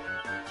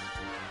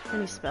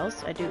 Any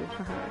spells? I do.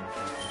 Haha.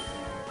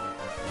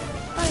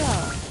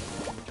 Fire!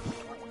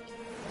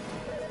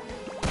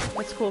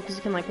 That's cool because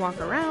you can like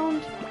walk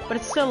around, but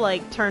it's still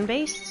like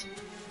turn-based,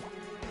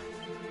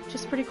 which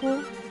is pretty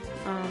cool.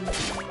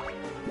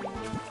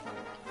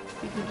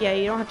 Yeah,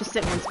 you don't have to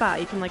sit in one spot.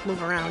 You can like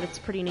move around. It's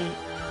pretty neat.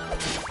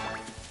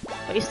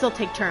 But you still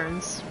take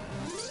turns.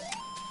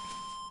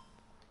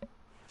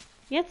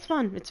 Yeah, it's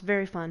fun. It's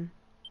very fun.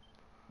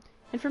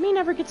 And for me, it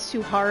never gets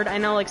too hard. I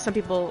know, like, some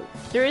people...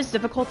 There is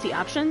difficulty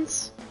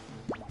options.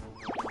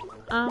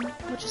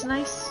 Which is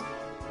nice.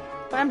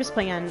 But I'm just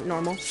playing on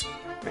normal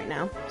right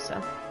now,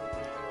 so...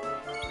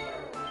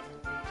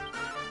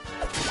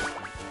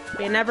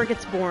 But it never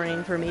gets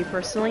boring for me,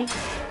 personally.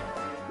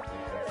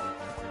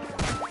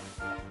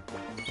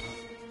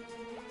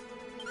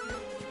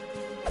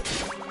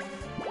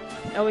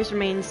 It always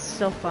remains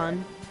still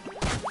fun.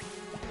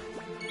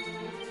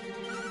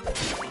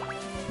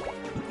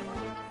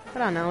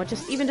 But I don't know,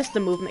 even just the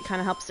movement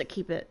kind of helps to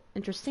keep it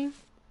interesting.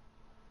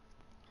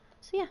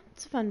 So yeah,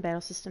 it's a fun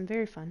battle system,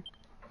 very fun.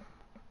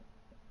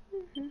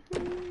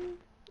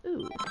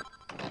 Ooh,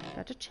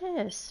 got a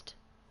chest.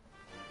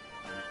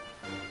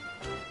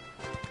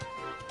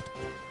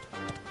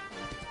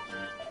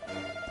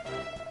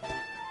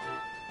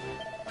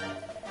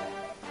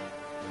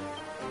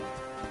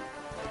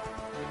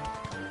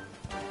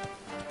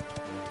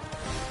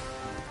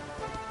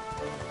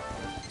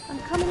 I'm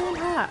coming in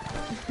hot.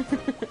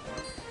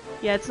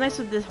 Yeah, it's nice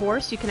with this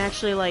horse. You can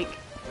actually, like,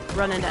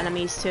 run into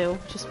enemies, too,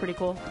 which is pretty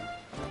cool.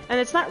 And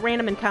it's not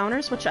random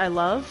encounters, which I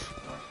love.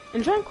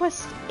 In Dragon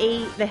Quest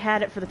VIII, they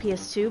had it for the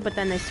PS2, but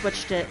then they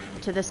switched it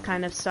to this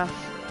kind of stuff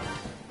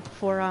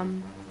for,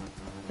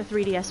 the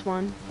 3DS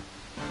one.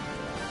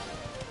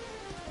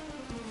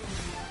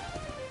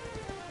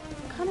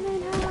 Coming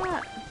in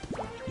hot!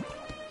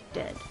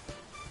 Dead.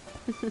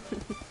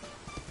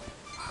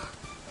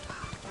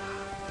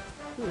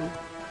 Ooh.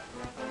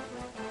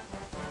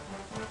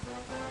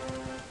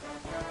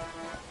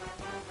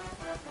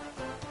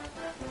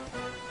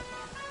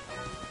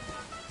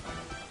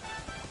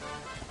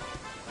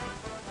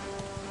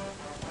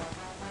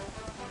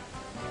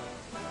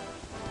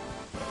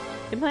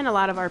 Been playing a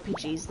lot of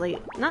RPGs late.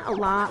 Not a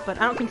lot,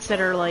 but I don't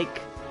consider, like,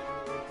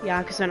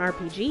 Yakuza an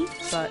RPG,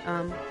 but,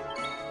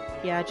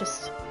 yeah,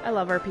 I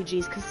love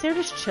RPGs, because they're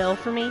just chill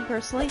for me,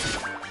 personally.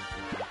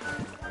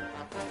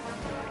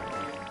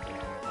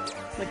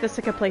 Like, this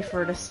I could play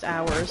for just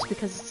hours,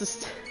 because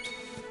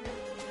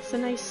it's a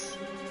nice,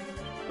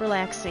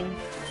 relaxing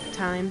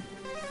time.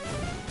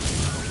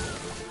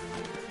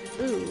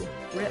 Ooh,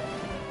 rip.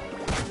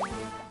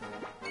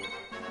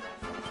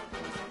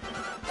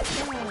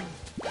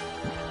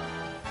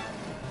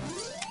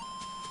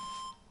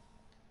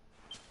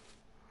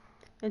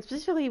 And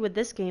specifically with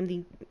this game,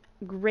 the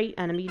great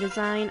enemy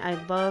design, I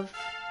love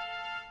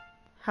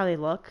how they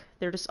look.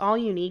 They're just all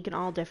unique and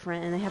all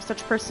different, and they have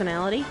such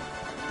personality,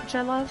 which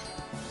I love.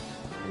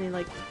 And they,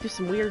 like, do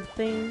some weird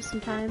things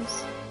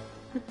sometimes.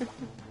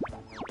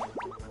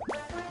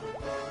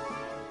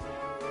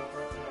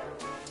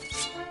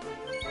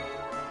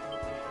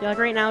 Yeah, like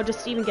right now,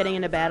 just even getting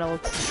into battle,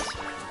 it's just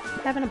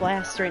having a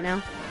blast right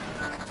now.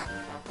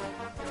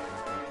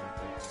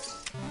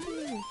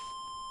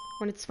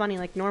 When it's funny,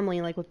 like normally,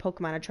 like with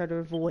Pokemon, I try to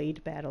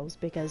avoid battles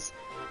because,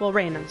 well,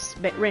 random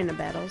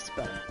battles,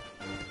 but.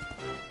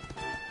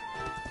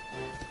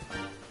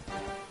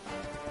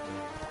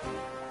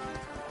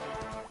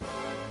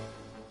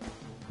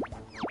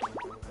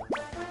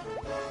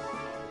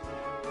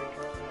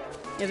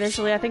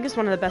 Eventually, I think it's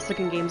one of the best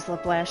looking games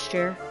left last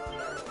year.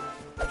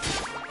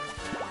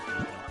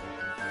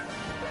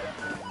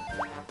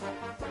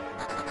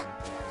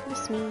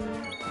 Miss me.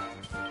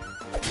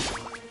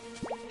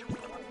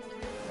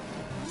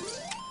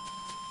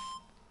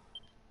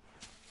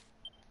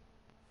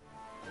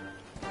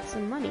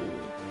 Some money.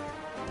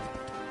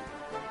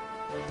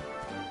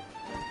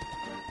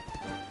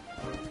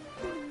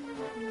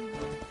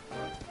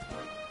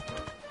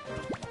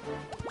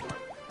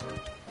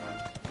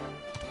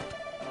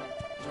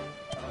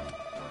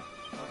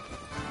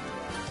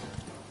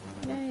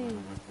 Yay.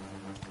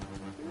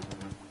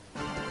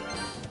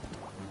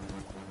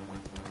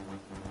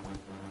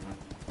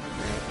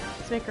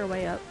 Let's make our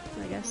way up,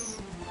 I guess.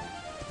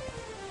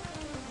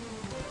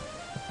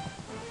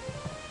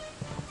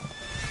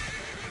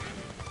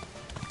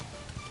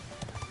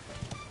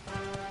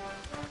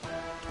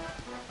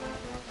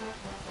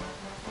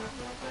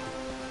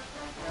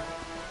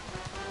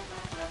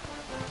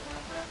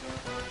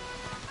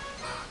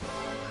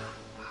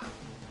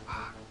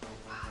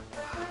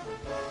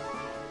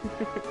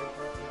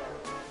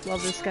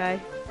 Love this guy.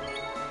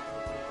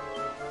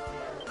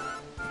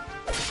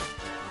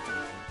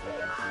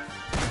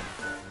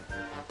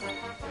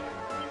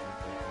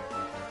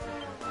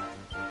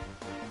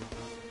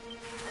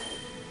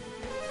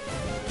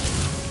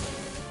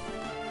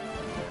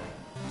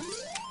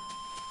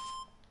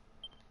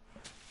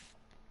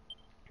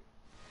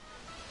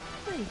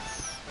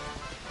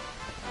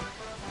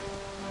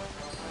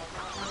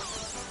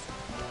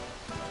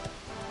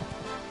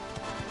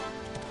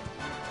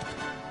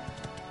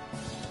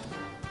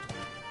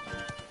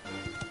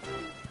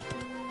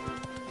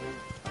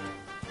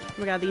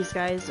 my god, these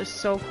guys are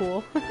so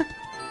cool.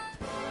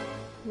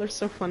 They're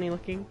so funny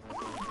looking.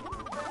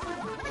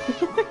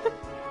 Look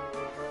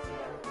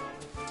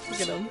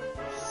at them.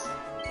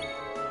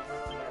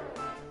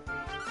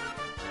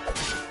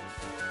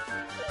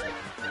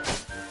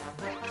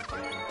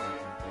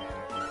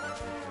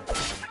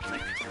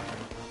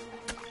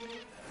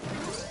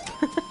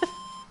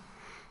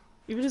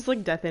 Even his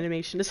like death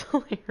animation is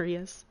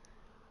hilarious.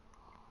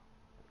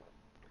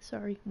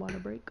 Sorry, water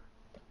break.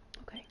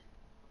 Okay.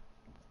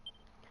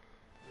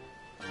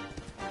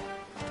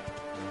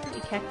 Hey,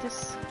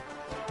 cactus.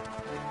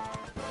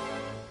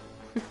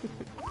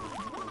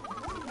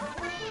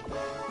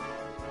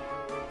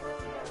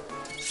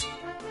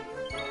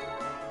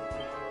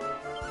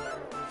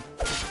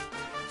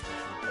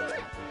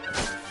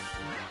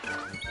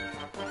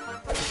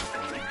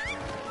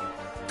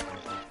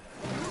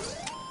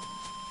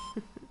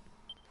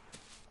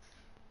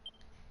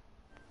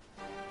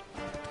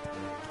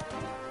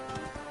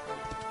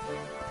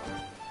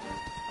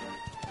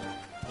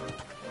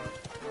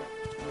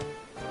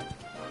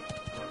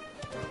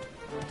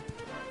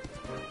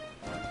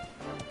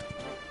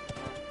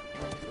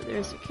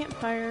 There's a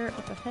campfire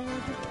up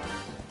ahead.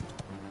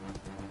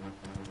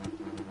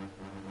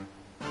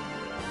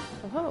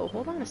 Oh,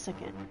 hold on a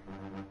second.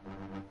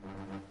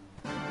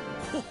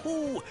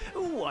 Oh,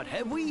 what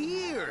have we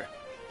here?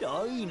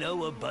 I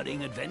know a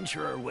budding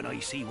adventurer when I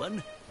see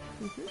one.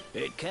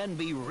 It can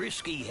be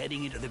risky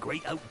heading into the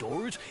great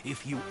outdoors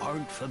if you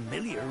aren't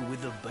familiar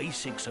with the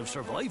basics of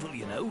survival,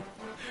 you know.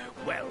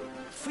 Well,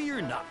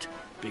 fear not,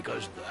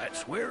 because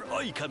that's where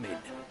I come in.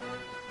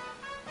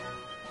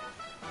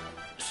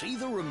 See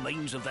the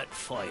remains of that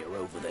fire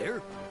over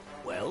there?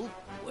 Well,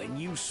 when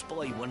you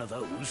spy one of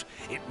those,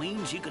 it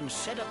means you can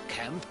set up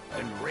camp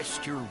and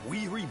rest your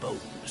weary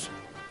bones.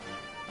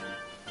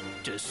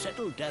 To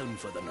settle down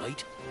for the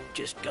night,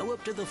 just go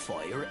up to the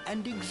fire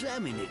and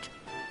examine it.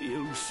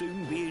 You'll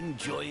soon be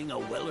enjoying a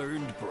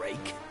well-earned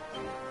break.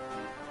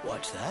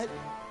 What's that?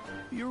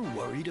 You're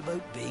worried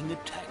about being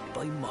attacked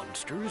by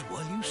monsters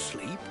while you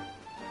sleep?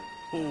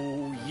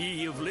 Oh,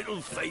 ye of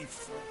little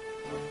faith!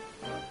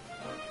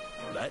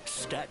 That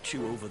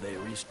statue over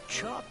there is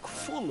chock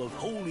full of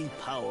holy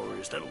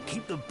powers that'll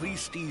keep the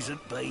beasties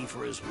at bay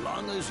for as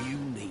long as you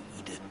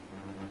need.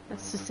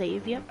 That's to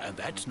save, yep. And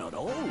that's not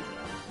all.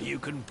 You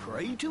can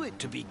pray to it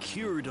to be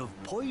cured of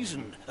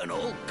poison and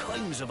all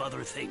kinds of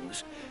other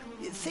things.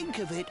 Think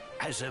of it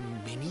as a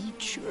mini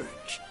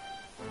church.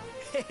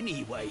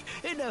 Anyway,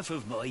 enough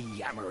of my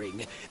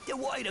yammering.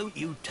 Why don't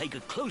you take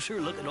a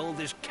closer look at all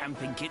this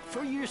camping kit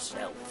for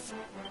yourself?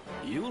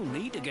 You'll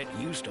need to get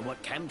used to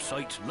what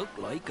campsites look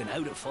like and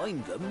how to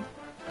find them.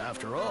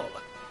 After all,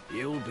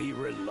 you'll be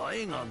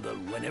relying on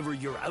them whenever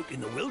you're out in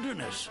the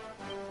wilderness.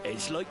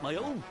 It's like my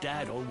old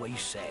dad always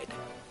said,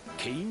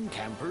 keen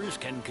campers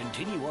can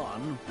continue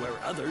on where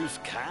others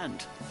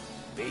can't.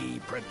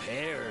 Be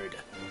prepared.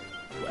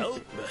 Well,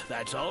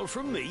 that's all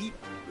from me.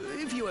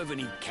 If you have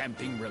any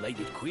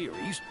camping-related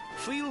queries,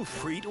 feel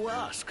free to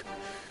ask.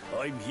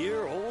 I'm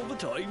here all the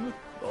time.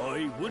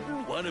 I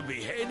wouldn't want to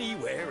be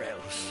anywhere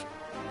else.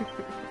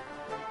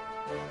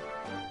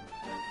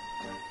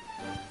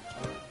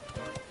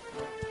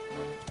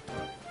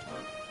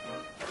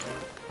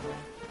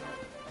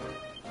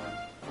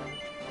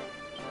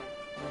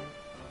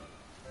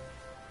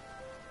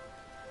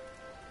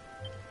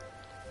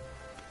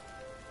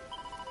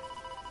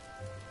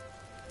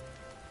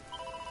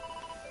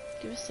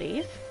 Do a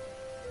save.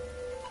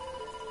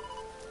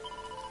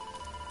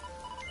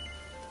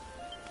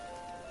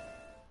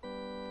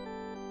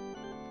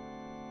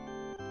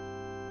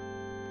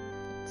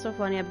 So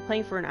funny, I've been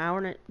playing for an hour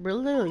and it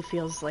really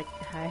feels like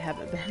I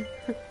haven't been.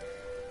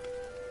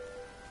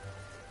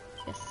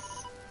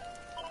 Yes.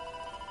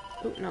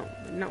 Oh, no,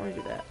 I did not want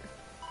to do that.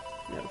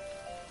 No.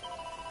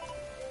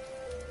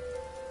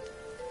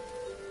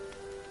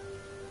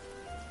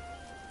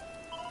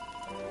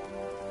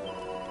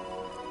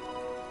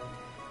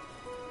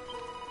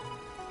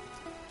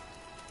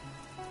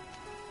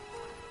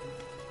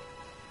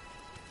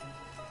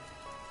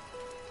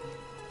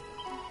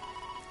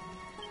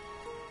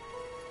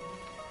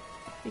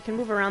 You can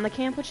move around the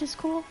camp, which is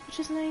cool, which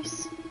is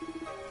nice.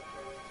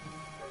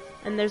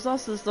 And there's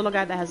also this little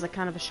guy that has like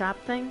kind of a shop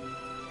thing.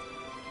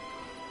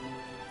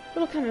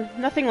 Little kind of,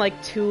 nothing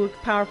like too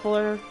powerful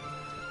or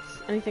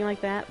anything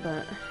like that,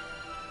 but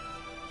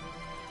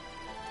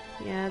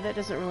yeah, that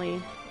doesn't really,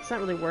 it's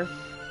not really worth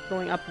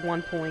going up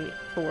 1 point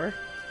for.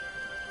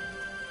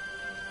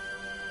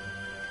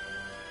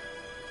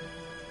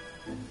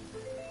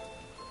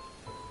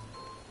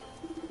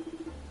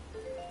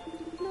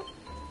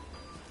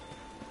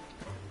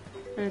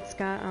 And it's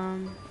got,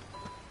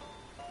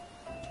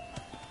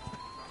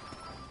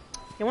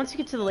 yeah, once you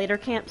get to the later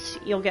camps,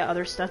 you'll get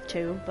other stuff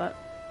too, but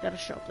that'll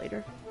show up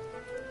later.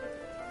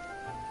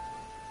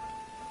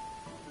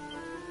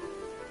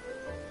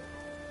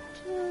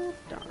 Till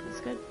dawn is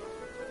good.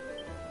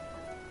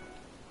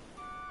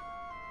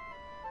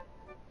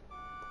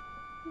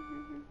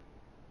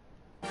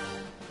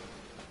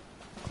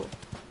 Cool.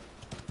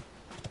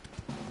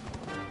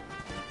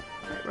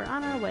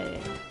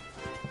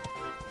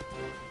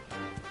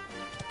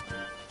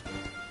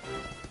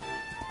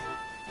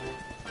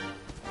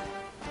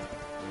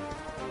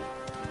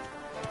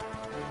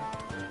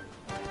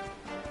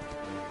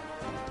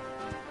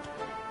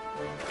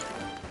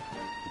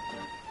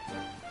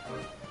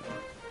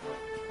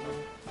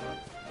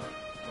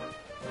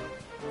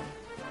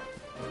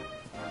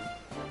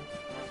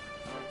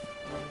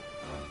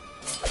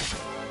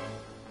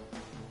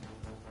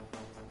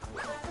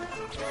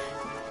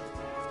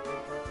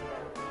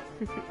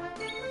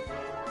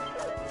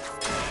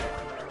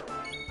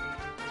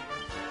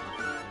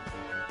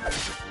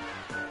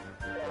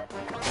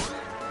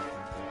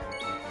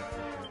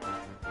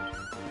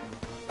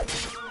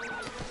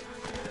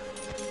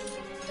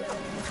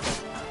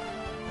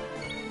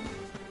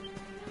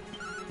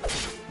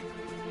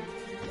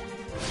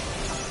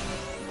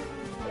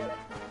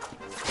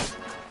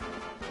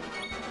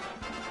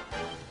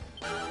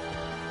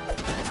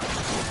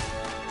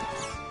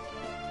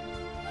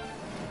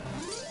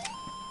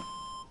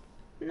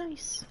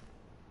 Nice.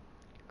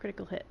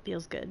 Critical hit.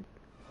 Feels good.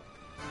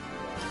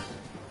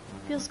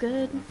 Feels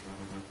good.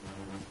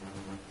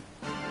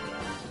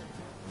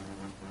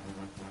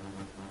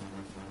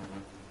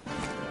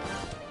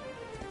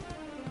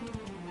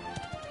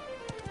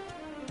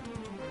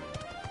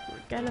 We're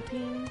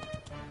galloping.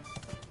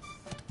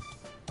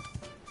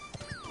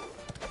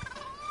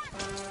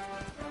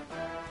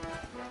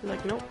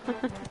 Like, nope.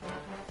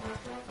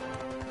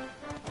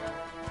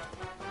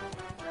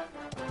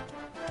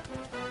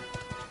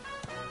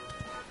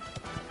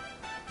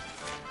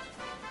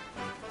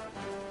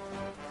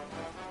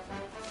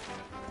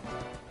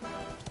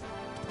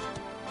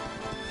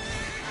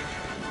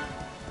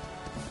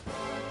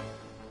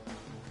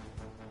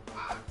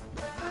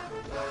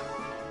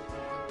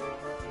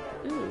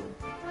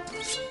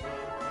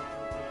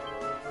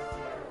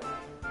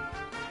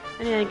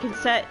 And then you can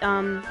set,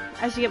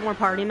 as you get more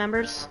party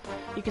members,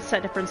 you can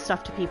set different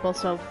stuff to people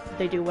so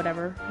they do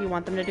whatever you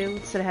want them to do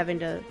instead of having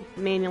to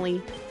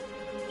manually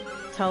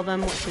tell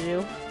them what to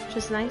do, which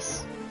is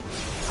nice.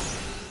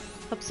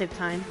 Helps save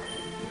time.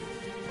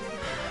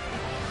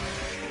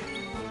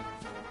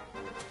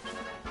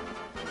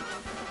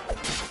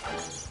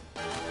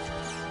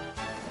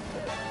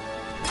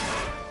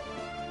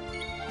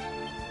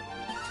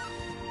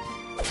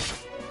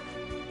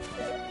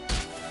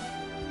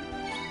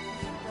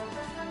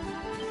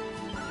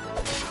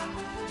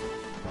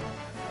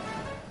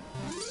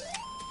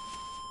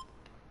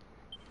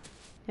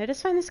 I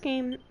just find this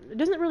game, it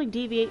doesn't really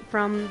deviate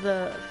from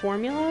the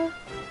formula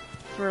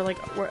for like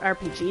where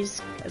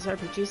RPGs, as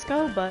RPGs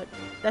go, but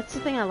that's the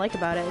thing I like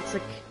about it. It's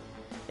like,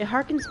 it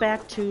harkens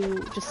back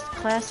to just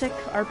classic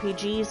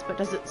RPGs, but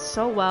does it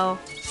so well.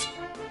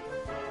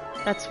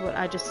 That's what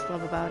I just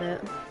love about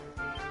it.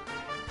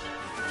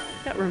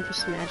 Got room for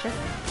some magic.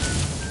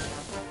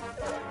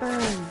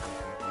 Burn.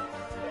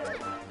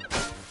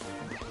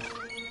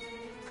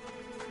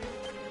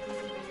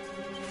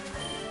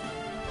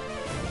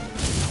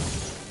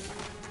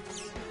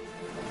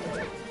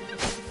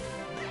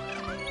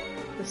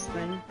 This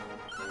thing.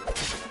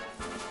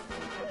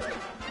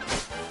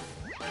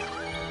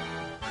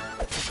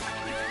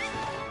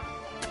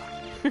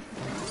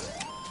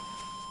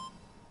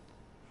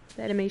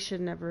 The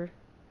animation never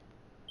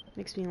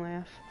makes me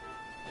laugh.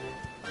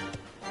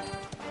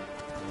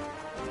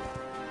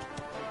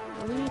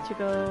 Well, we need to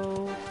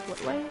go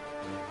what way?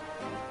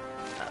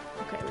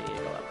 Okay, we need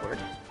to go upward.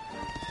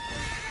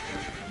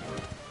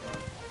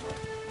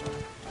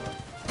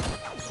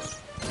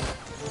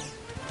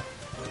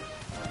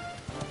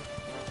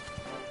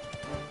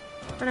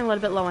 Running a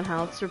little bit low on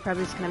health, so we're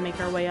probably just gonna make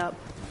our way up.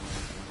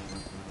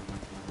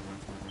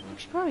 We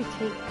should probably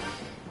take...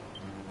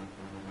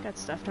 Got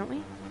stuff, don't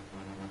we?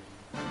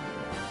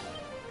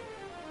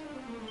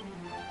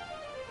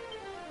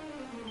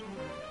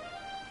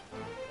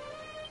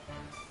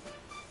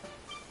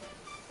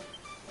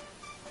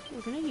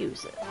 We're gonna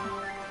use it.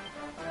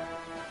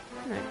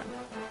 There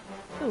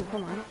we go. Ooh,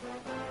 hold on.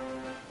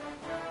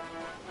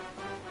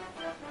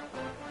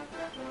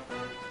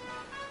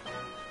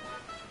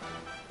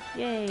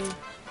 Yay!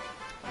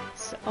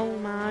 It's an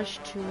homage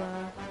to,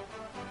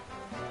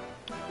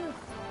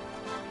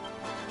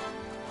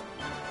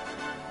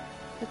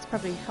 That's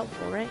probably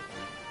helpful, right?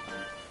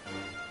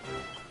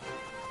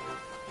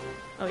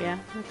 Oh yeah,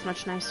 that's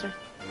much nicer.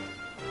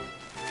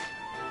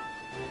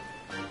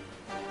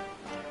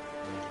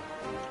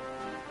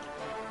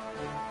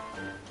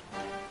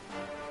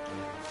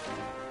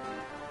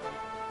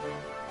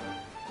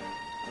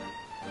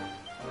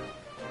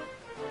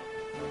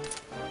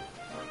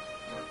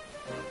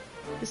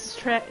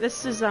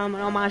 This is an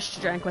homage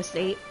to Dragon Quest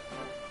VIII.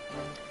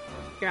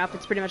 Your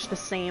outfit's pretty much the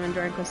same in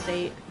Dragon Quest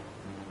VIII.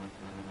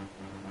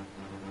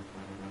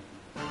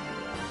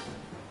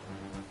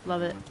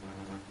 Love it.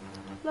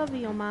 Love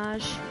the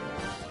homage.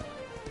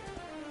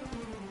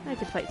 I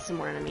could fight some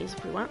more enemies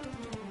if we want.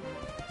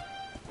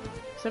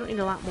 So I don't need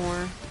a lot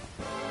more.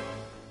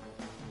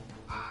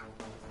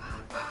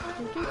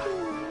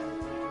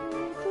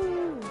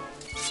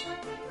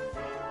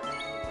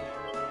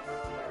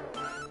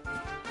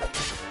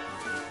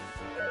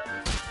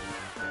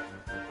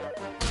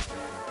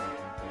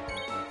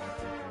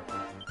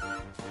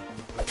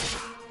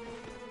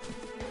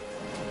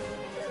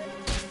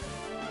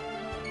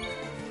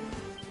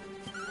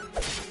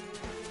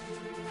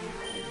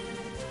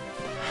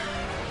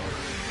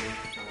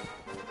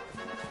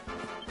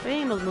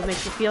 Being able to move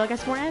makes me feel, I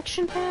guess, more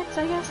action-packed,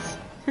 I guess.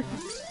 A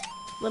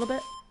little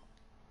bit.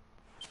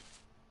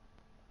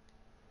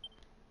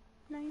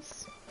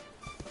 Nice.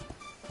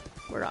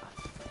 We're off.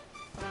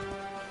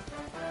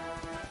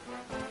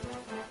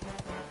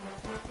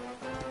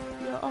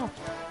 off.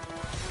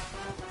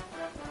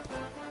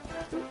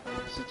 Ooh,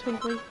 it's a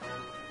twinkly.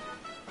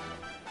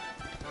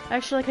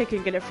 Actually, like I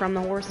could get it from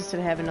the horse instead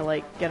of having to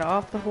like get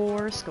off the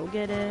horse, go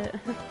get it.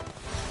 Ooh.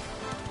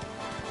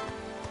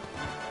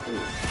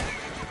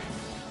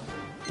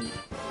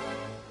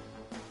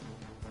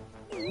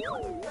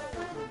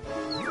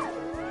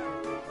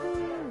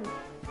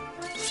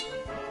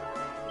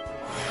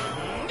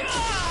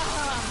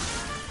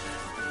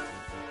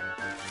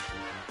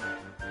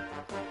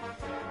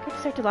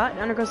 Lot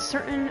undergoes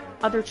certain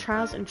other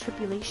trials and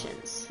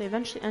tribulations. They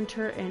eventually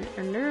enter an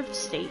unnerved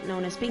state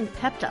known as being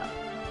pepped up,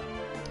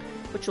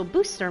 which will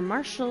boost their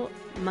martial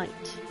might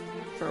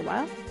for a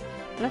while.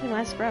 But nothing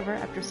lasts forever.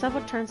 After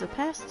several turns have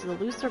passed, they'll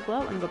lose their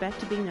glow and go back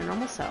to being their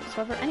normal selves.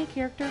 However, any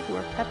character who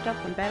are pepped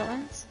up when battle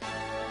ends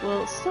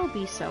will still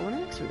be so when the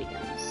next one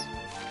begins.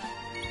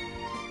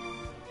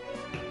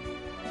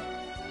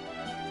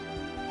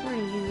 We're going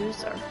to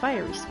use our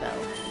fiery spell.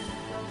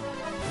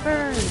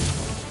 Burn!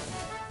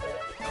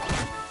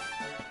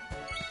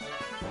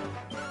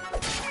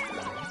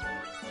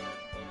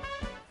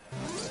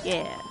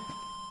 Yeah.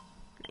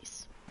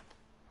 Nice.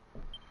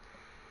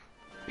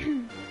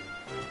 A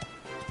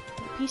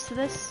piece of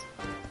this?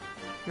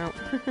 No.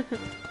 Look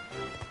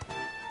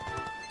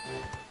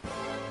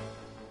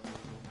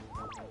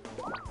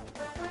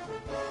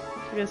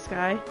at this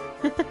guy.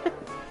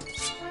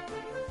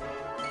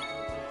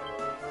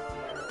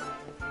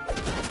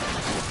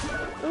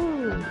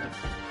 Ooh.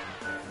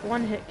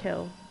 One hit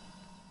kill.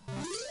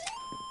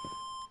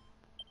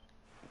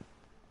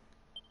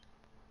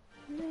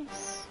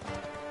 Nice.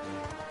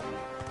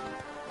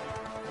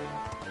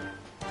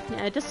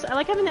 Yeah, I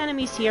like having the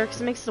enemies here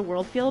because it makes the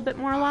world feel a bit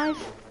more alive,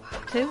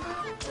 too.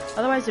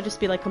 Otherwise it'd just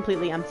be like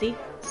completely empty,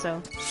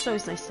 so it's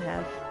always nice to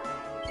have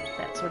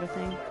that sort of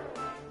thing.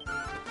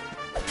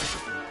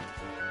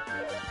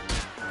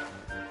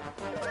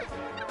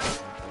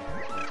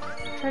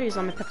 Try to use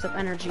all my pepped up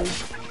energy.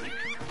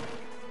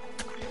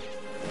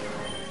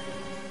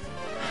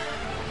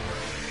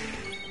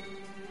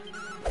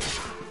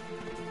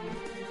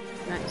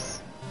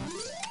 Nice.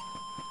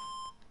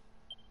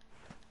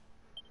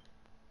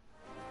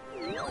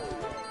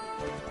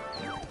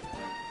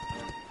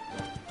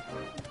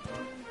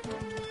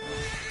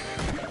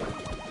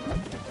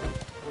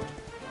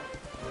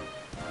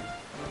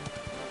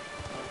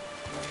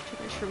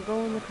 Make sure we're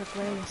going the correct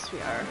way. Yes,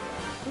 we are.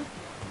 Oop.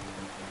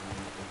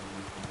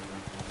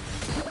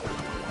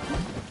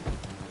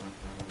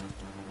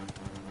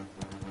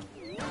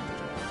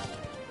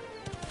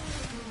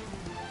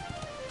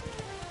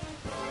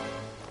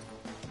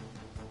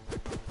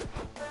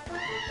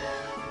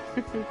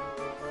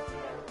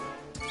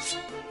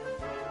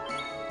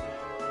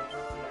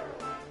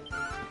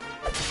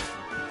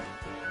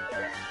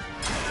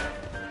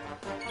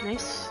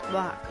 Nice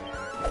block.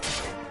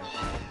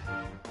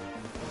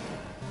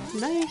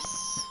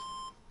 Nice.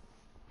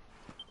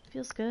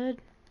 Feels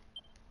good.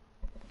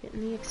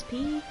 Getting the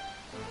XP.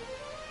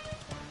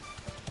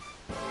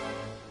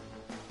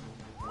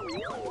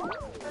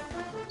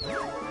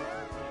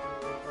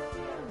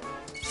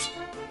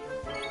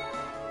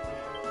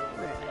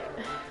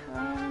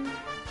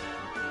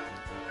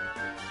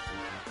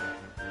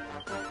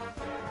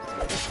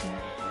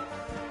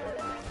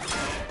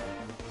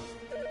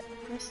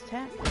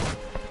 Attack.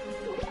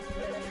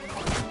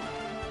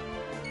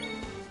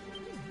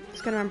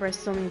 Just gotta remember I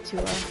still need to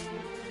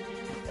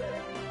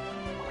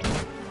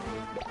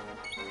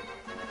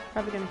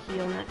probably gonna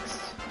heal next.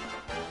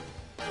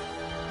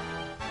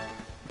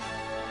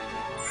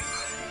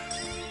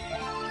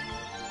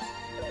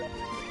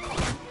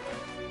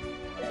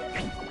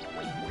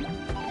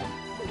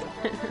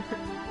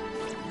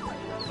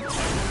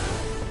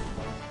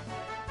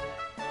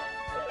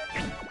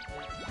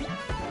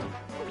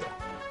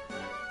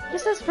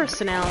 Just has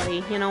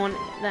personality, you know, and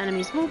the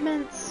enemy's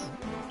movements.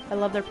 I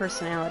love their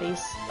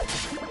personalities.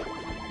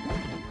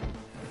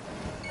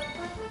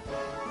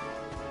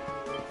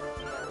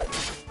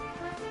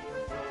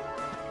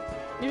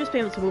 You just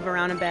being able to move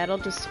around in battle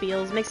just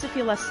makes it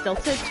feel less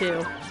stilted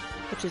too,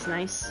 which is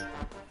nice.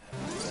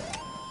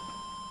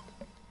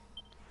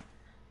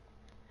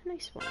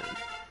 Nice one.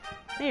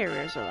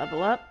 There's a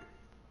level up.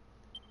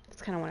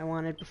 That's kind of what I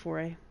wanted before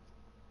I...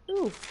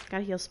 Ooh,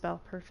 got a heal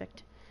spell.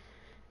 Perfect.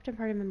 Every time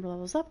party member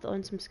levels up, they'll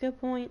earn some skill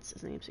points.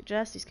 As the name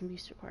suggests, these can be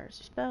used to acquire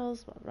some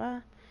spells, blah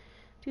blah.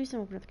 To use them,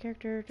 open up the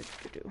character.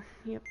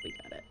 Yep, we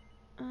got it.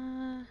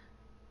 I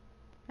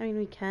mean,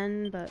 we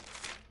can, but...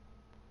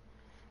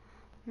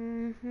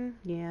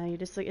 Yeah, you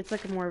just like, it's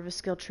like more of a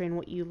skill tree in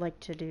what you like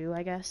to do,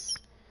 I guess.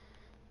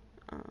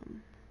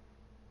 And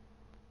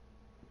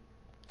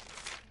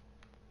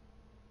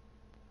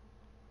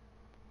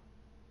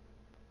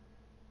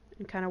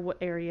kind of what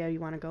area you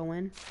want to go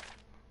in.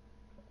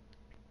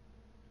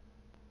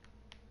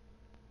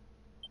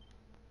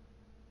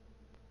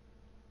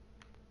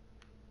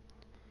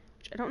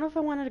 I don't know if I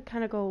wanted to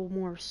kind of go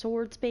more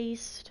swords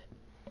based.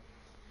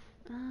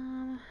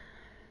 I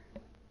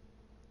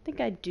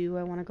think I do.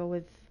 I want to go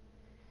with...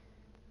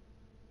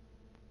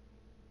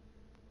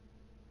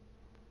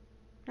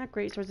 Not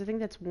great swords. I think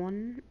that's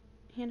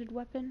one-handed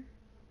weapon.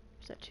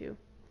 Or is that two?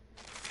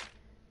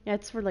 Yeah,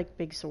 it's for like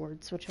big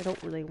swords, which I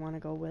don't really want to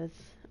go with.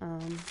 Yeah,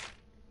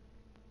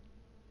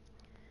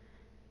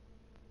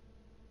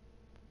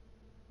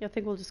 I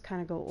think we'll just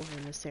kind of go over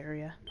in this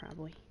area,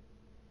 probably.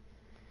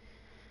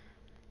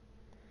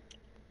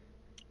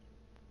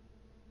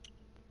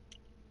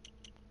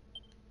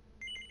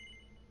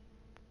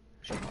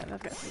 I've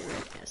got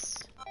this.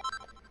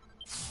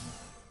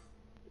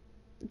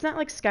 It's not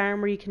like Skyrim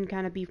where you can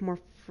kind of be more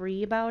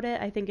free about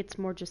it. I think it's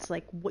more just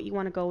like what you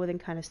want to go with and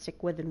kind of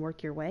stick with and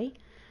work your way.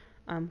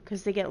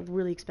 Because they get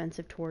really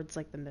expensive towards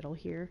like the middle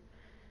here.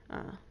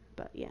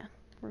 But yeah,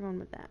 we're going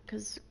with that.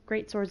 Because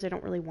great swords, I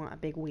don't really want a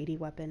big weighty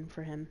weapon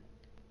for him.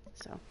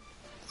 So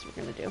that's what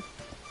we're going to do.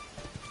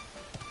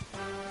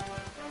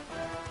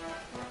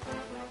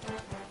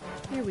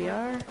 Here we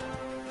are.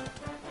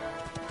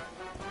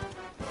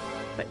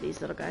 Fight these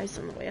little guys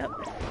on the way up.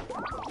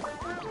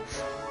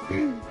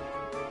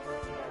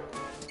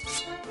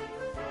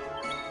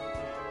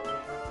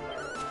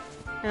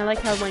 And I like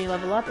how when you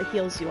level up, it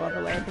heals you all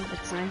the way. I think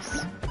that's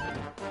nice.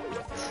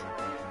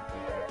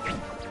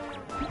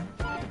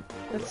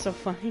 That's so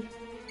funny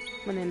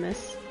when they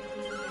miss.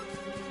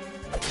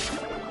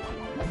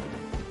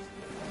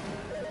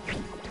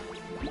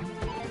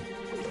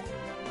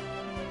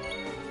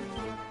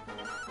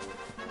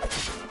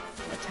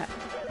 Attack.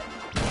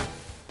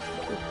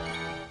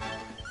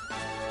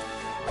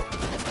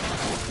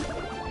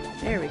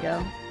 There we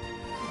go.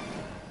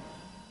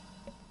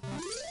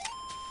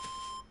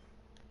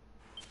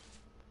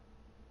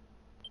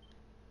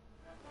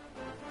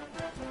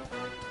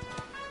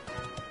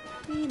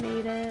 We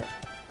made it.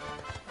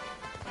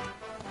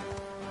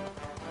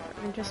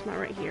 I'm just not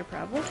right here,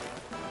 probably.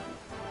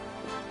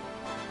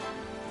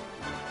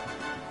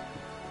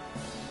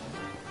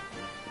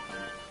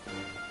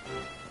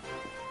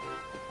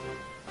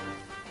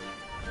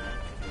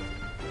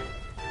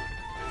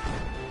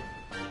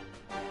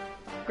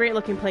 Great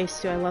looking place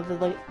too. I love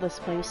this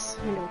place.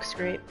 I think it looks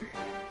great.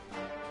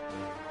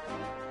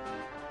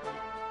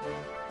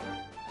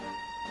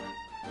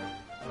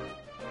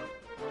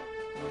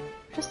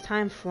 Just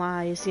time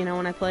flies, you know,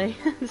 when I play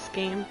this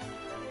game.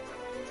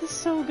 This is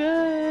so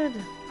good.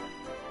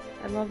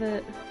 I love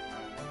it.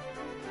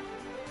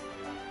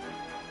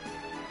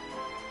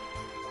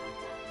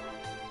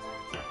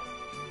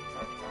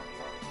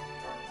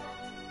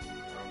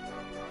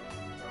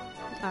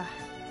 Ah.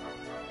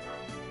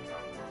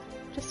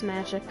 Just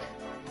magic.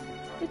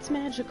 It's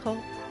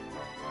magical.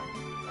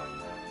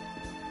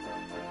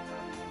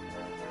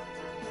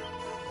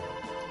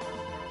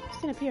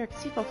 Stand up here, I can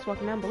see folks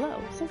walking down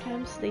below.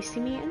 Sometimes they see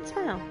me and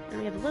smile, and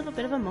we have a little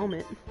bit of a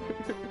moment.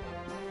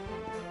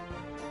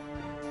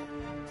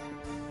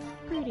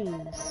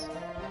 Greetings.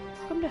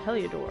 Welcome to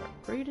Heliodor,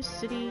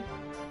 greatest city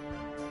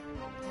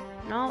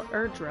in all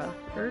Erdra.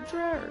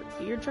 Erdra or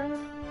Erdra?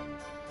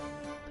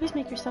 Please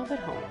make yourself at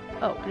home.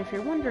 Oh, and if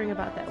you're wondering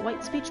about that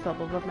white speech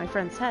bubble above my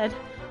friend's head,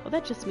 well,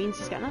 that just means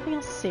he's got nothing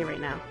else to say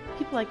right now.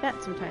 People like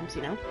that sometimes,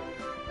 you know.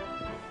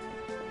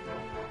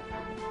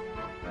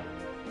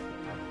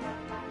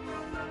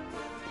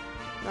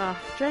 Ah,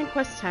 Dragon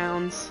Quest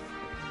towns.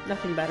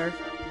 Nothing better.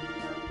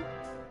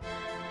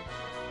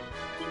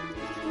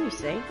 What do you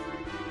say?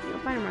 You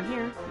don't find him around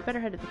here. You better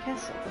head to the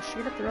castle. Go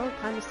straight up the road,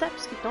 climb the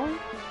steps, keep going,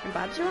 and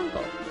Bob's your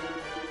uncle.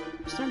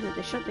 Just remember that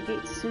they shut the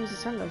gates as soon as the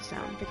sun goes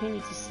down. The king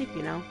needs to sleep,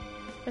 you know.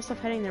 Best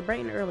off heading there bright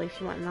and early if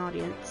you want an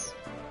audience.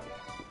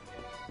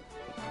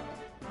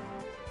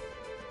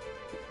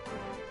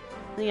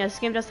 And yeah, this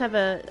game does have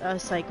a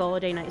cycle, a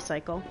day-night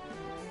cycle.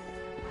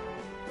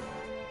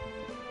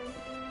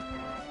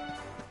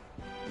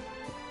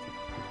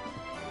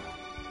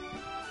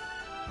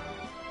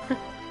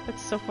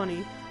 That's so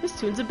funny. This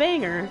tune's a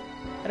banger.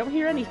 I don't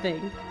hear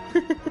anything.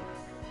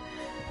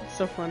 It's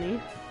so funny.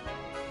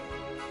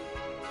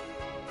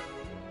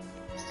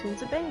 This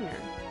tune's a banger.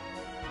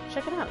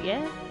 Check it out,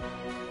 yeah?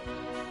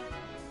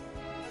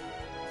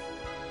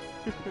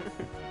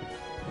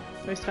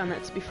 Always found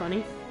that to be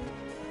funny.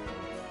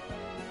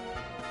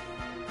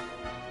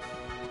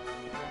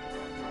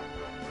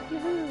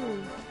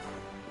 Yahoo!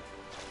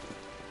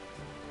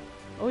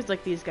 Always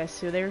like these guys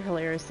too, they're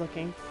hilarious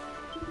looking.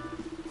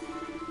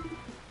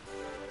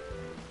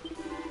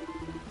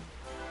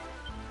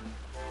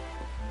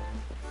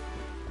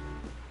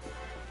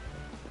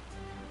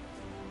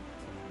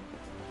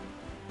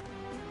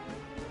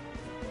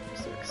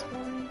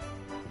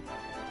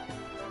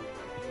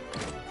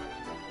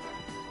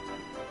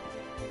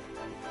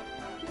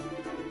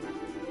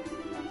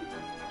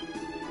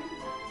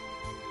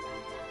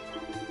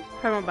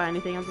 Probably won't buy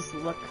anything, I'll just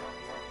look.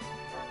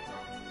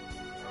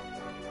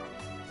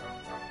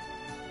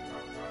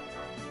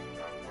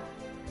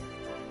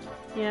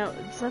 You know,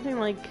 it's nothing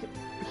like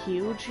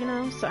huge, you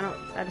know, so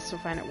I just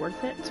don't find it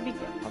worth it, to be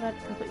all that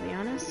completely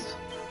honest.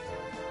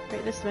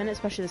 Right this minute,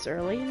 especially this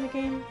early in the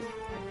game.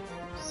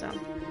 So.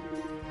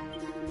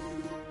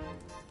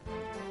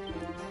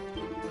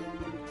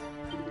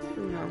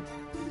 No.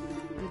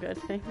 I'm good,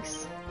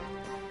 thanks.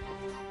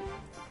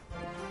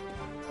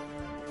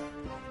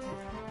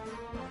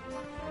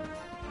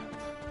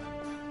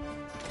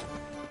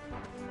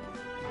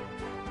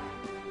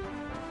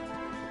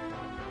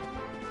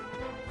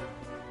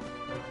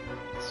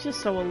 It's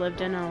just so well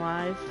lived in and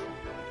alive.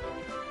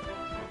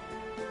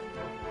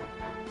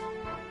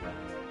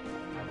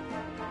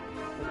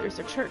 There's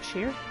a church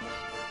here.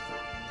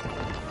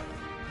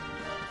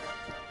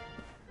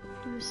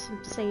 Do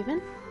some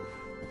saving.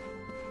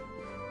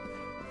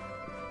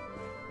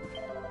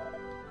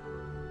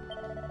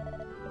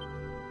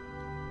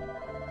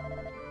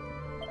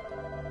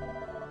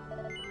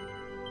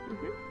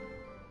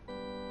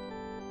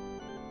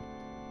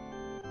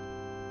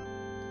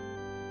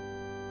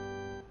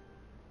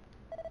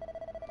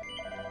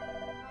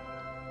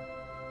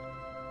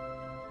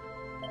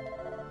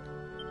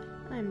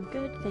 I'm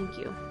good, thank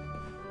you.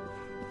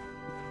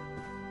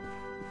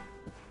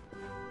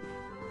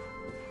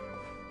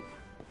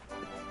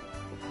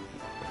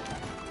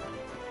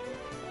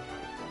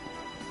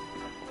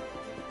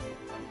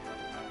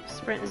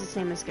 Sprint is the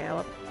same as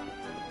Gallop.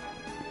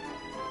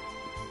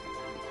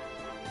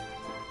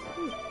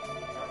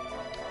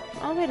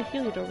 All the way to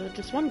Heliodor with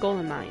just one goal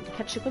in mind, to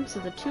catch a glimpse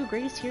of the two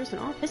greatest heroes in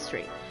all of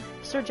history,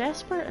 Sir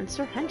Jasper and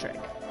Sir Hendrik.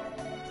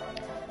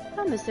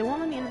 Problem is, they won't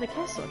let me into the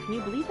castle, can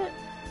you believe it?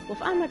 Well,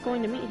 if I'm not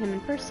going to meet him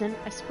in person,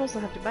 I suppose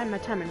I'll have to bide my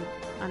time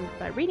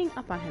by reading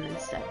up on him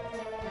instead.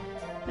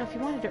 You know, if you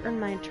wanted to earn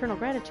my eternal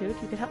gratitude,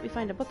 you could help me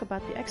find a book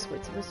about the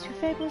exploits of those two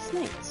fabulous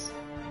knights.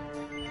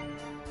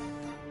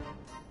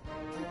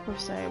 Of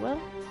course I will.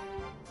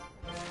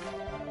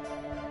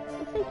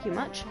 Well, thank you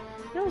much.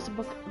 There was a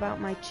book about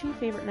my two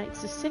favorite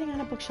knights just sitting on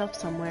a bookshelf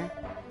somewhere.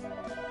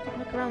 I can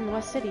look around the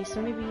West City,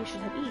 so maybe you should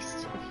head east.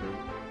 If you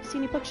see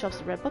any bookshelves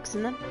with red books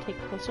in them, take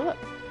a closer look.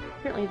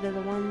 Apparently they're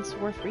the ones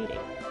worth reading.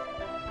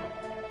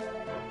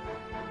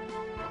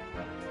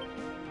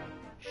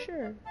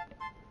 Sure.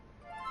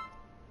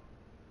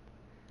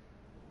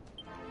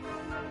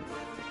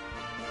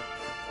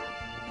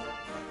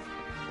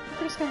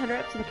 We're just gonna head right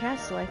up to the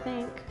castle, I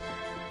think.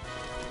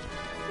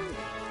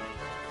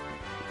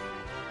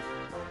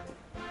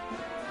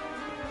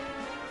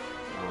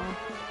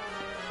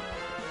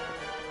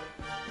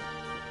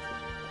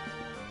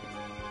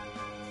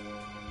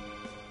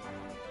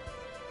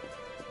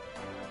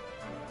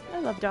 I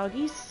love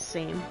doggies.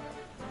 Same.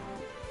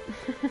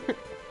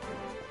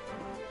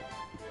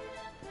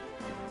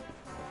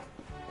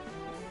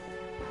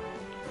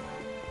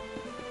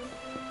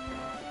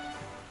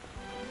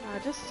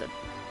 Just a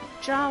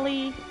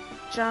jolly,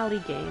 jolly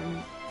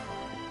game.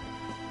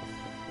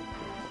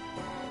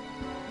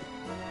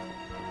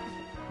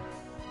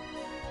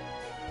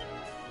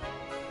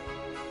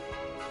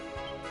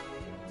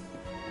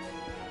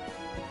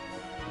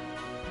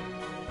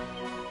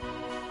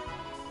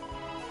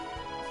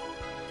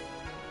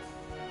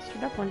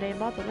 Stood up one day and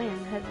bought the land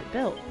and had it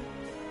built.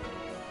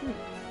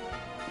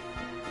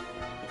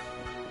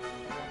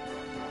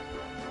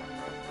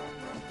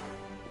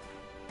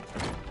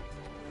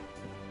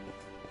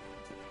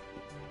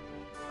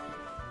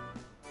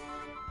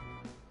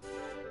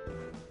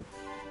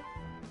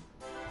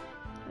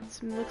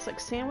 Looks like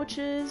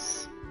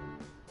sandwiches,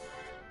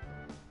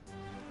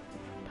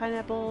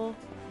 pineapple,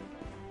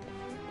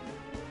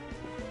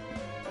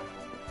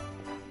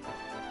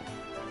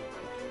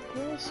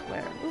 little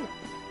square. Ooh,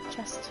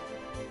 chest.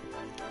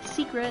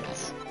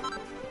 Secrets.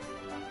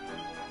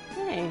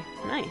 Hey,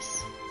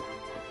 nice.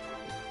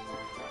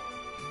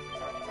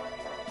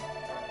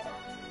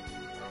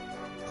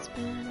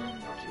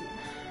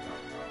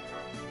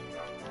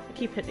 I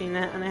keep hitting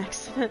that on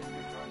accident.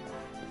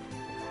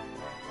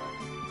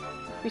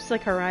 It's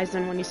like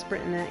Horizon, when you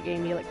sprint in that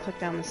game, you like click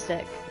down the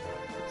stick.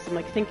 So I'm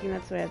like thinking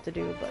that's what I have to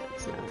do, but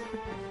it's not.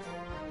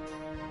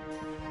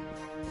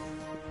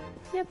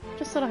 Yep,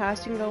 just a little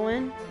house you can go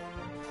in.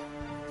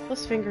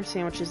 Those finger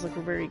sandwiches look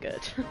very good.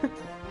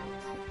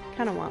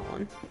 Kinda want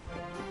one.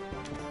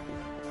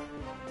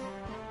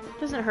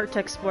 Doesn't hurt to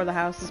explore the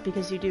houses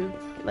because you do.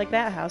 Like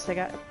that house, I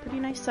got a pretty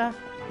nice, nice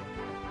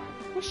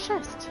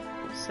chest.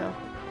 So,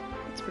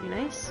 it's pretty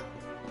nice.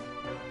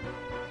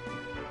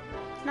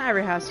 Not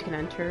every house you can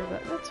enter,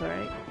 but that's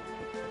alright.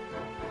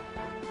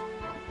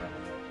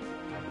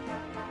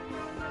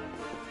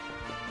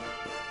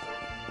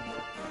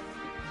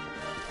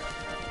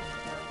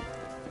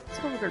 Let's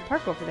go over to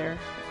park over there.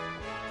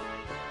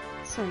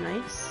 It's so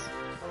nice.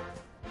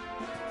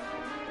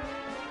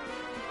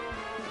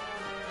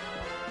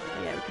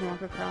 Oh, yeah, we can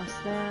walk across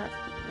that.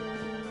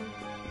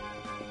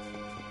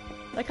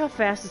 Like how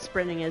fast the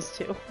sprinting is,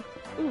 too.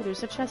 Ooh,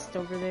 there's a chest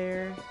over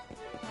there.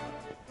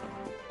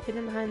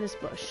 Hidden behind this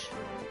bush.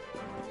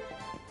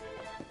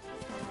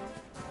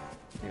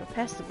 I go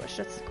past the bush,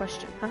 that's the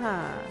question.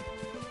 Haha.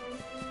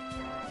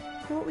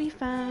 Look what we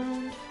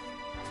found.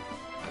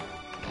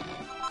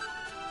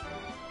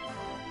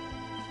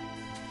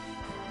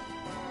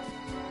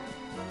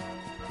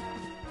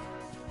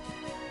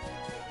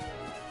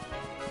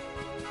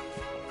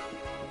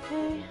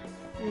 Okay.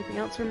 Anything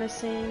else we're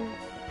missing?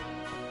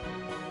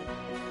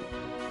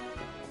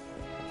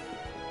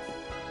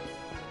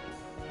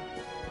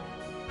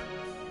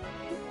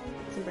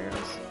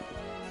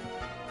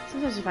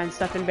 Sometimes you find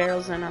stuff in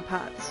barrels and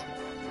pots.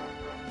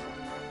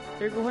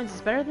 3 gold coins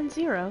is better than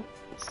 0,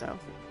 so.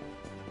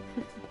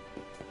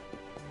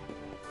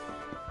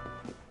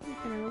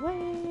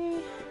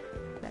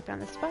 on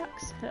this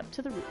box, head up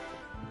to the roof.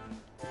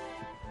 There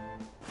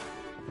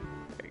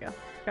we go.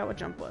 Forgot what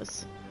jump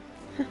was.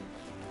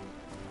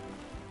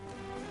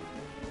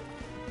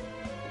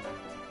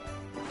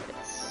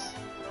 It's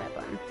that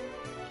button.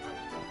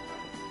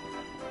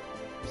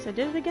 So I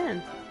did it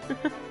again.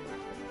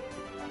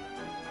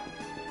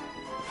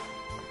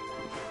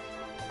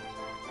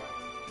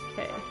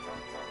 Okay.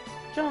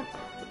 Jump!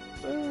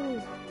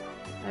 Ooh.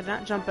 I did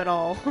not jump at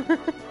all. What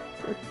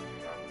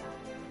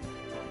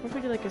if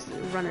we do like a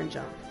run and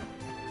jump?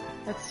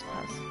 That's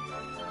possible.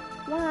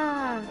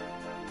 Wow!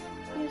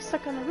 You're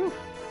stuck on the roof.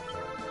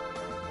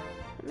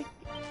 Let me...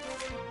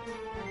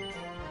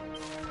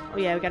 Oh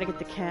yeah, we gotta get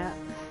the cat.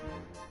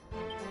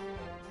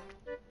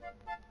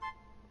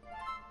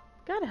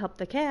 Gotta help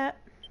the cat.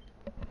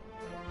 If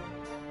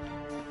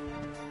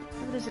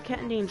there's a cat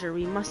in danger,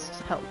 we must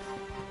help.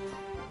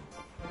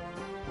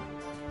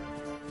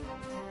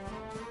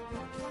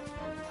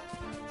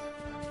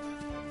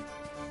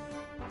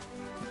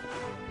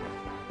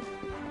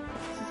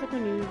 This is like a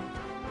new...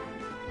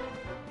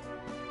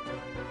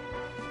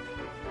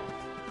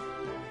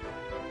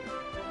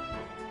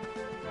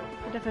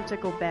 I definitely have to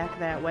go back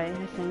that way,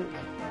 I think.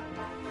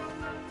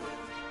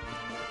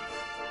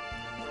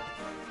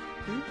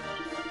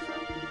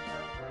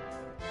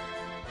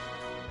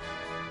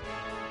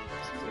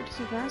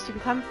 So fast, you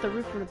can climb up the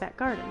roof from the back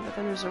garden, but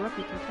then there's a rope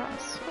you can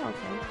cross. Oh,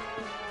 okay.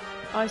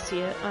 Oh, I see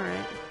it.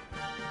 Alright.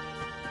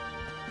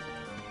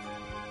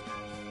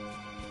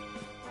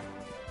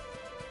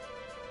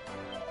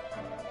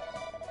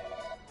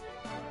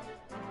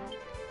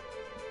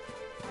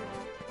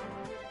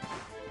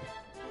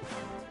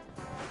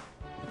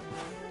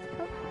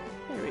 Oh,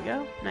 there we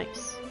go.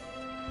 Nice.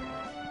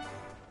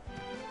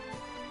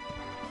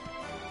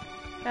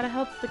 Gotta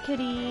help the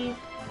kitty.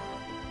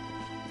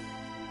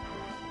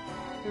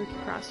 We can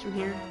cross from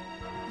here,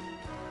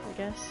 I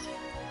guess.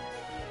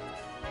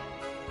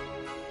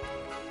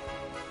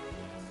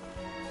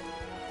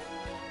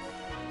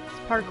 It's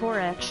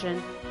parkour action.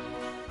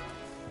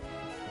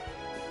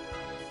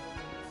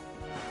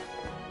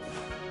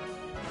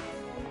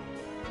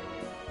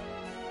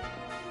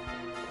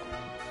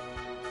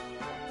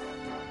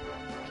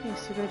 Okay,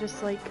 so do I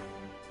just like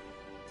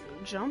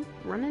jump?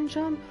 Run and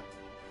jump?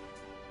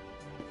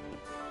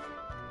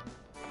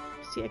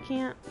 See, I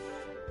can't.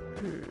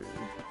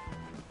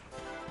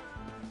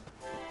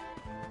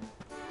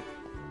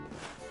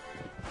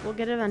 We'll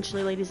get it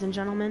eventually, ladies and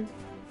gentlemen.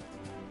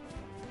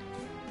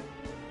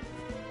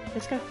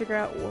 Just gotta figure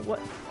out what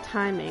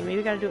timing. Maybe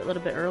we gotta do it a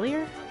little bit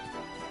earlier.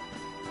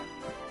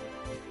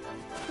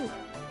 Ooh,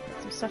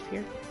 got some stuff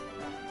here.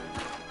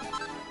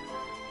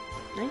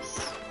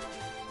 Nice.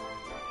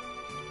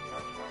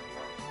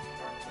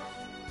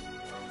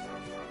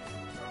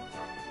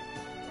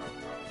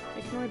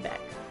 Making my way back.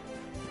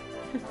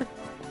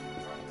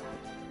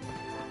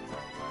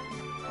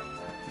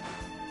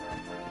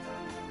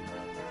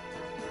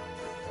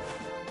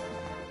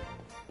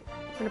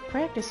 I'm gonna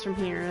practice from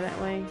here,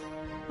 that way.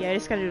 Yeah, I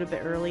just gotta do it a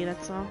bit early,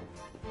 that's all.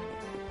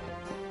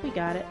 We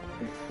got it.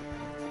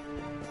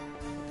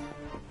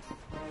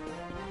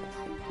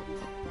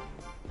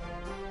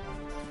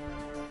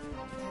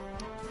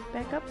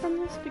 Back up from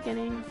this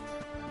beginning.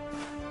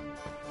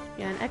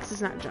 Yeah, and X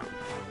is not jump.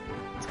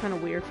 It's kind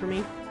of weird for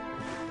me.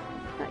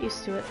 Not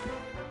used to it.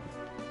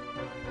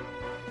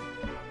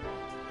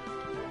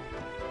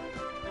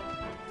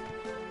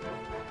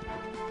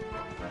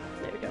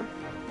 There we go.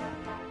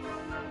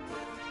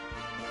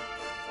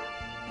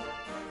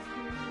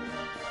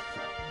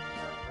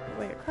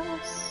 Way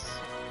across.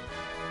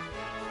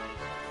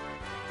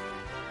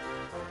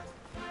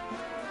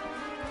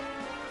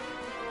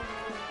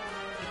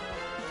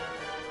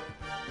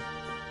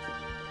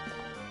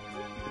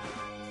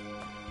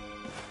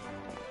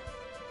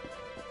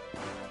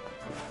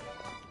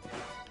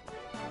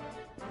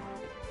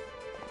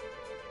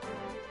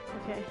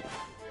 Okay.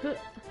 Huh.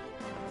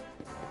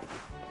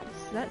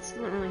 So that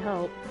still didn't really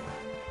help.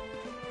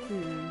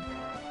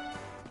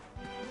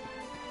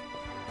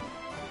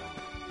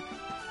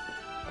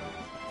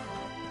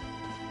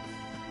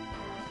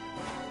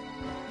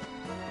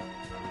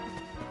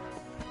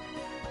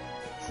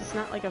 This is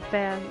not like a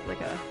fad,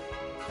 like a...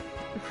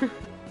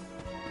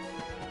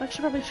 I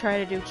should probably try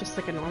to do just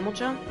like a normal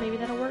jump. Maybe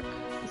that'll work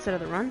instead of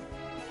the run.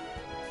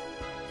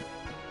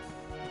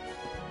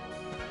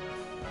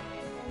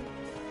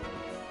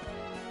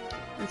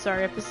 I'm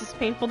sorry if this is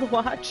painful to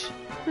watch.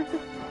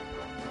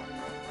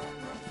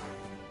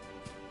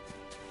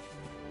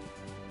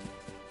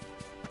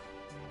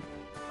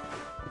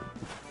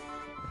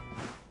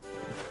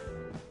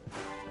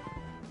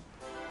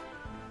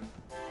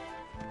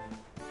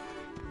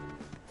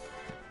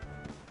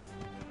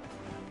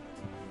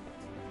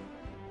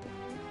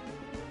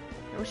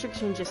 I wish I could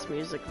change this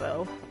music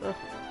though. Ugh.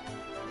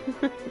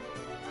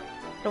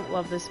 Don't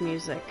love this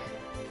music.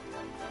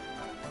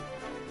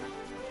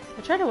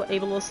 I try to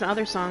able to listen to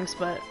other songs,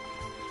 but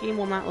the game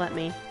will not let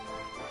me.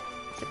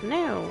 It's like,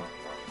 no.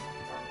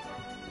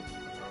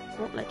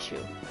 Won't let you.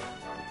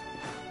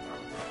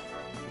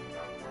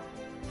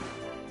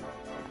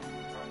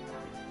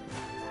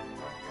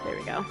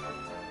 we go.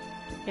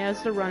 Yeah,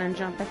 it's the run and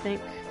jump, I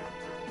think.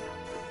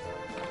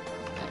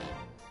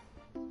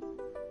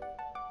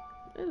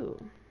 Ooh.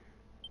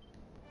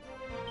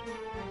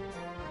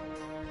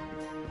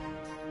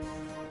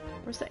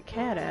 Where's that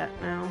cat at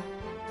now?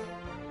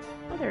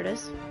 Oh, there it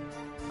is.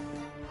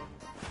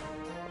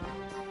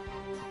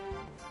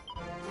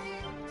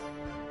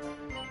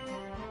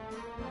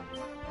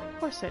 Of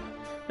course it.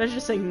 I was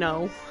just saying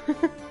no.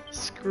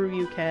 Screw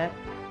you, cat.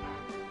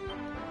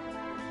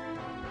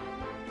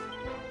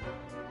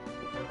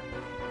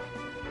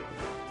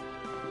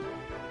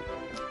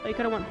 Oh, you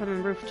could have went from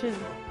the roof too.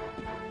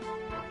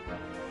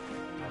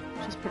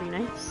 Which is pretty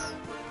nice.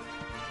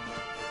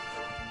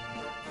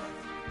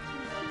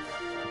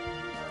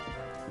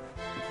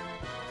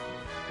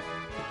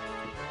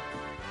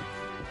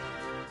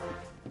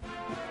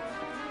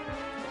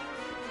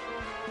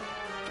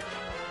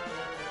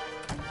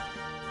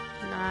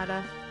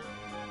 Nada.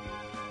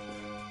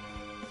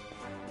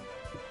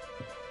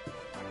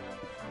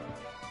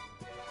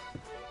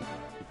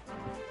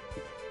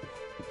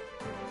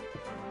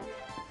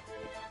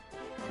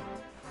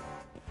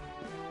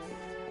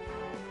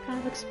 Kind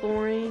of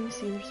exploring,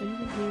 seeing if there's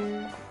anything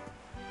here.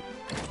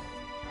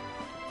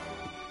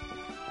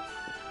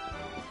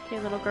 Okay,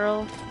 little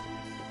girl.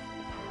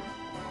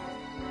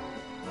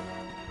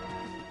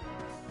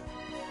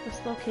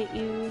 Let's locate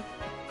you.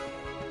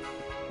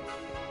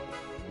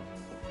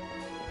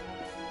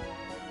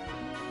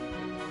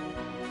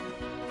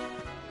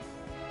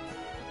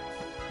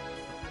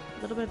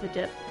 A little bit of a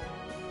dip.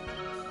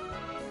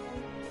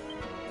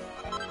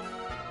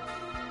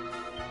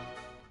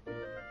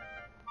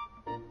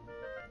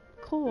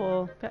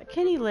 Cool. Got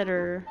kitty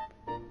litter.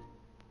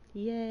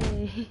 Yay.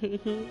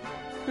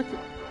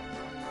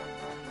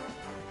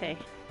 Okay.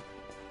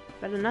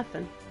 Better than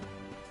nothing.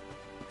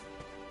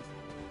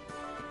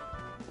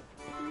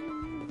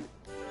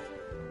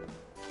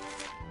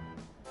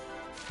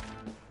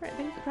 Right, I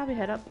think we could probably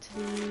head up to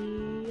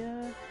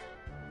the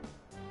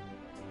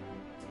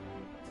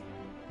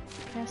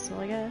castle,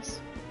 I guess.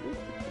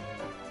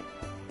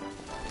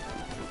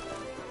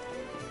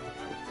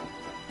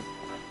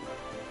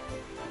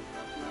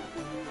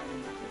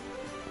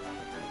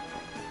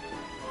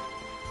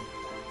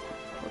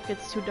 It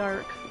gets too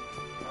dark.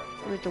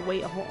 We have to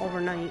wait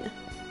overnight. I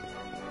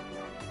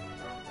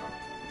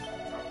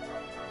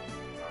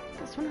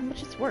just wonder how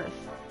much it's worth.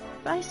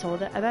 If I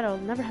sold it, I bet I'll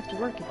never have to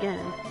work again.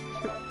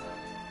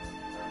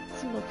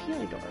 Symbol of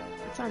Heliodor.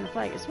 It's on the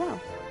flag as well.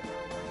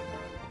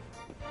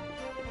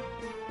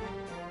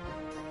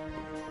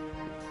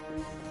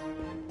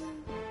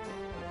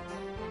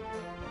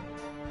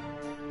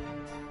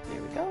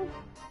 There we go.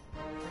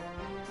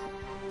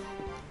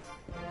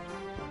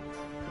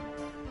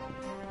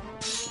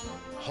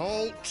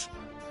 Halt!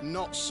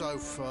 Not so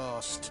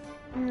fast.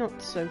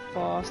 Not so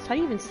fast. How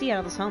do you even see out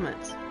of those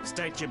helmets?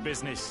 State your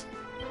business.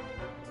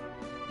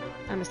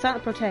 I'm a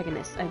silent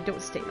protagonist. I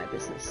don't state my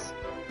business.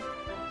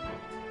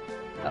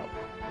 Oh,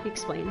 he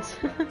explains.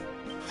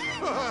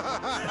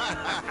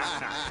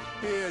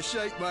 Here,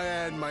 shake my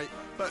hand, mate.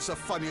 That's the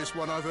funniest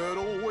one I've heard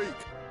all week.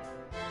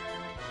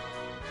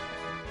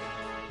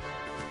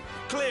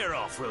 Clear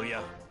off, will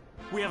ya?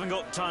 We haven't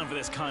got time for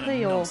this kind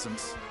Clear. of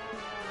nonsense.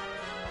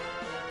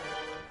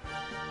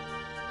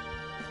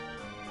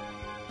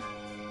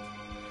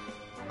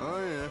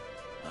 Oh, yeah.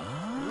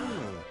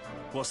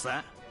 What's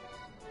that?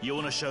 You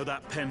want to show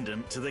that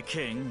pendant to the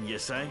king, you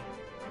say?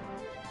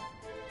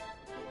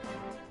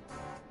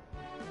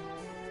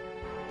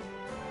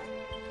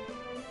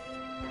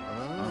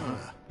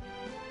 Ah.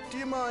 Do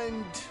you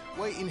mind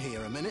waiting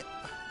here a minute?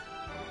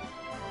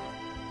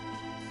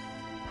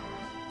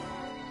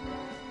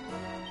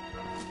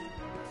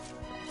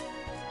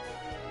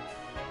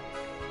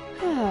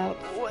 Oh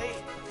boy.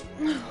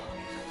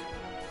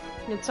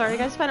 And sorry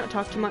guys if I don't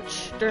talk too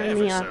much during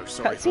the Ever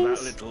so sorry for that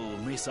cutscenes. little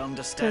Because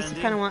misunderstanding.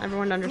 I kind of want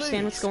everyone to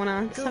understand what's Please, going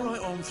on. Go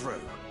right on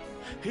through.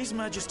 His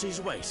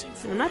Majesty's waiting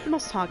for I'm not you. the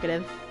most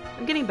talkative.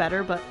 I'm getting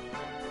better, but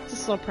it's a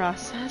slow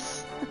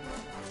process.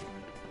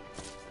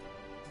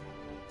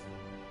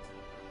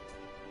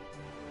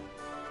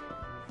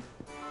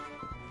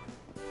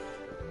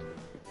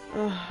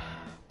 Oh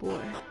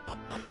boy.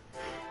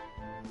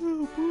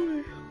 Oh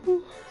boy.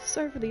 Ooh,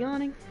 sorry for the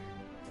yawning.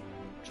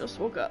 Just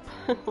woke up.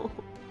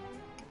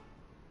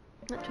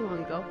 Not too long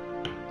ago.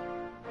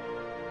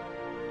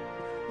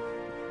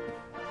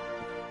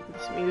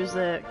 This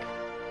music.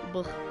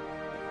 Blech.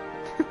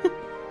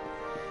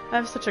 I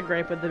have such a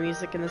gripe with the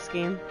music in this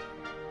game.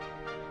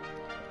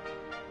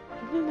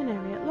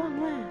 Luminary at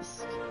long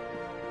last.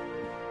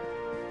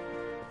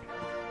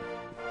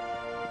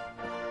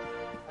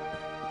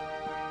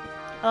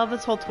 I love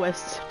this whole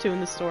twist, too,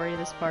 in the story,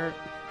 this part.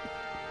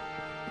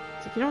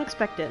 It's like you don't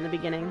expect it in the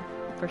beginning,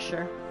 for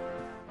sure.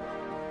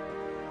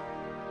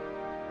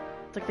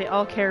 It's like they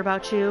all care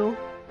about you,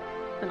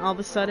 and all of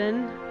a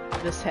sudden,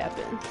 this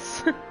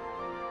happens.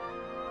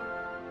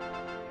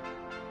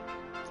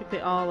 It's like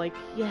they all like,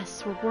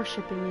 yes, we're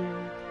worshipping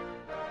you.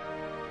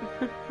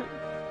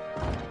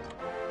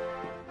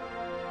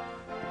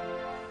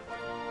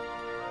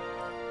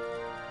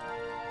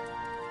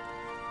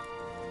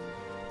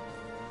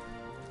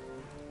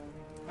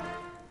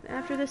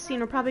 after this scene,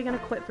 we're probably gonna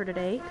quit for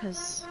today,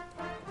 because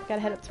I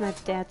gotta head up to my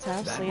dad's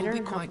house That later will be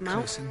and help quite him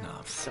close out.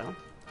 enough. So,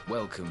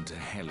 Welcome to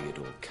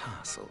Heliodor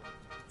Castle,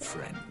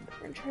 friend.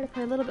 we're gonna try to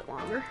play a little bit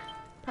longer.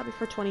 Probably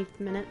for 20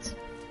 minutes.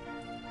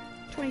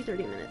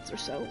 20-30 minutes or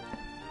so.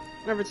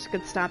 Whenever it's a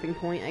good stopping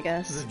point, I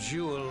guess. The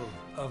Jewel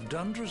of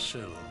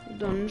Dundrasil.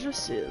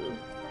 Dundrasil.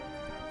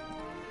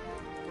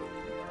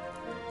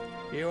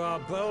 You are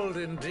bold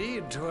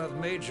indeed to have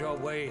made your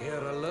way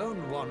here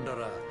alone,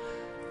 Wanderer.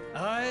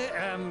 I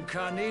am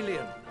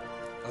Carnelian,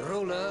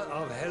 ruler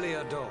of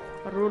Heliodor.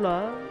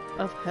 Ruler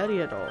of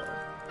Heliodor.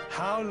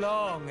 How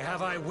long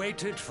have I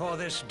waited for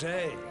this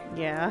day?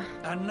 Yeah.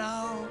 And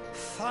now,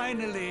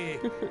 finally,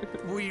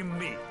 we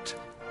meet.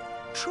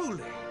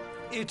 Truly,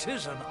 it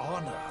is an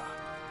honor.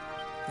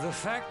 The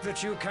fact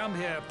that you come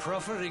here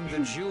proffering the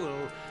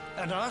jewel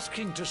and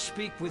asking to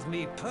speak with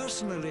me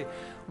personally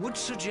would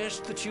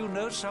suggest that you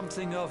know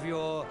something of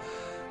your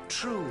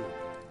true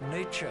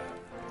nature.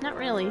 Not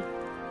really.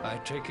 I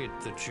take it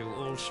that you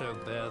also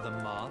bear the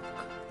mark?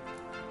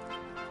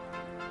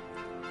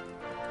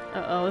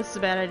 Uh-oh, this is a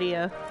bad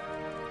idea.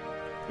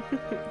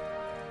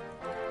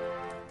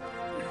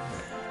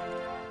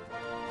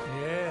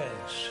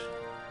 Yes,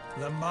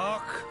 the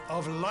mark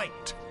of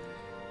light.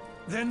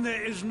 Then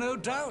there is no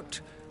doubt.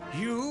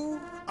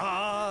 You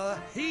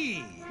are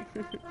he.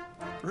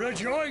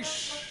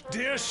 Rejoice,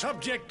 dear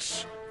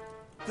subjects.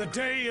 The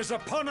day is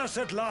upon us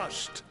at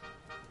last.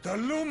 The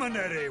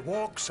luminary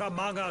walks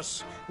among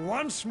us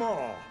once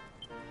more.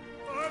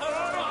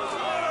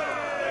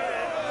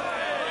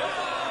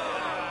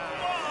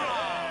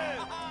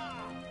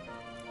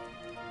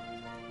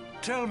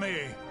 Tell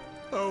me,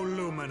 O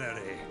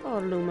luminary. Oh,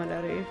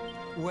 luminary.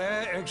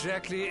 Where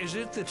exactly is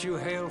it that you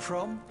hail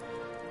from?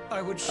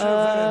 I would so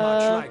very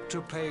much like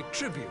to pay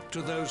tribute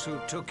to those who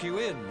took you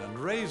in and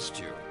raised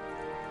you.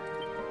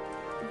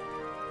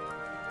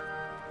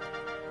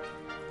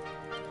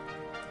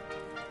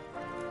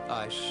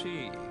 I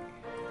see.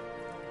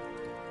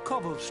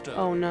 Cobblestone.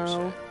 Oh you no.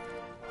 say.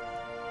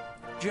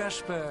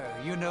 Jasper,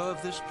 you know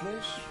of this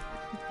place?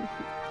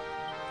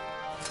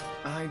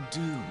 I do,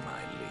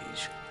 my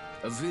liege.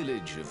 A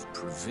village of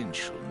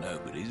provincial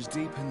nobles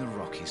deep in the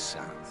rocky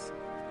south.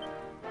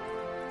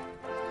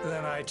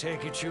 Then I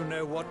take it you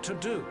know what to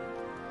do.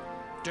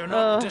 Do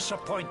not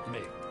disappoint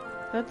me.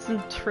 That's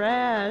some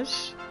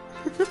trash.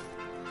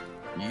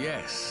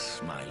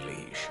 Yes, my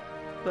liege.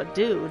 But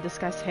dude, this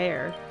guy's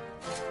hair.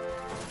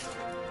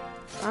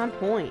 On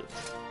point.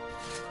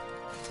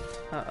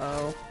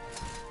 Uh-oh.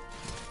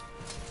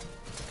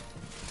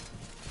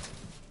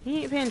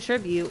 He ain't paying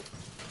tribute.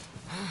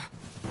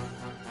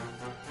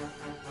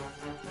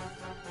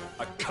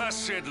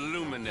 Accursed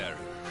luminary.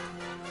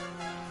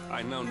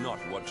 I know not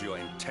what your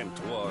intent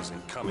was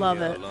in coming Love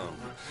here it. alone,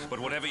 but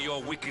whatever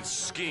your wicked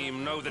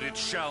scheme, know that it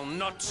shall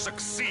not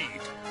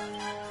succeed.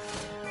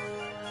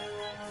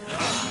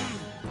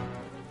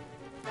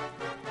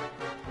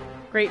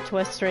 Great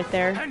twist right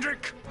there.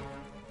 Hendrik,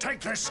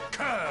 take this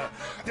cur,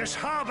 this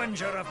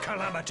harbinger of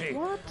calamity,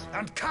 What?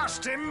 and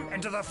cast him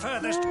into the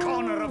furthest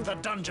corner of the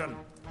dungeon.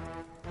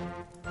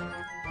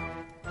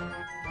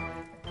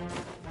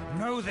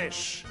 Know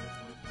this.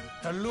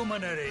 The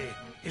luminary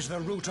is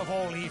the root of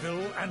all evil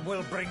and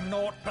will bring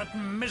naught but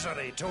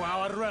misery to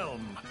our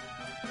realm.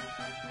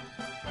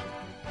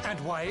 And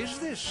why is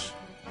this?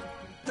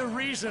 The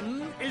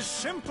reason is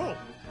simple.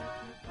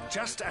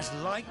 Just as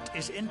light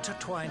is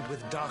intertwined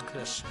with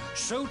darkness,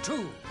 so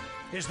too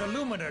is the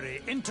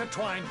luminary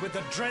intertwined with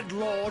the dread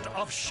lord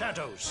of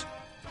shadows.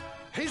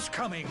 His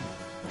coming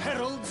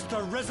heralds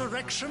the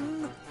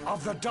resurrection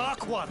of the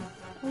Dark One.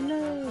 Oh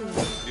no.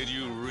 Did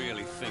you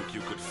really think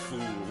you could fool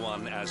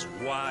one as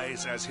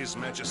wise as His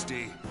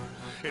Majesty?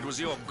 It was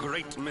your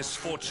great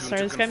misfortune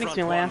Sorry, to this guy makes confront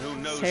me one laugh. who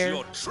His knows hair.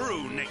 your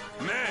true name.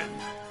 Men,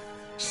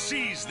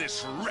 seize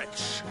this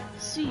wretch.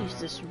 Seize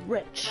this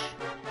wretch.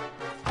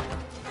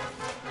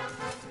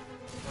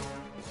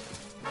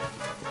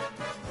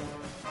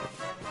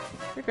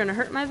 You're gonna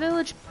hurt my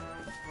village.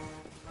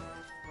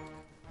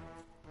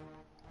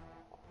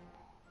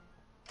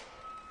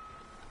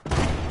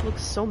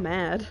 Looks so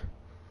mad.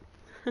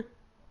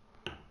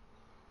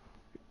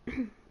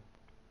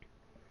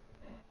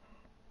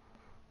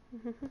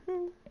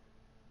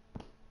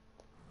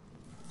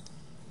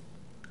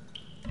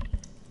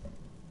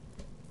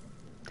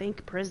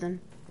 Think prison.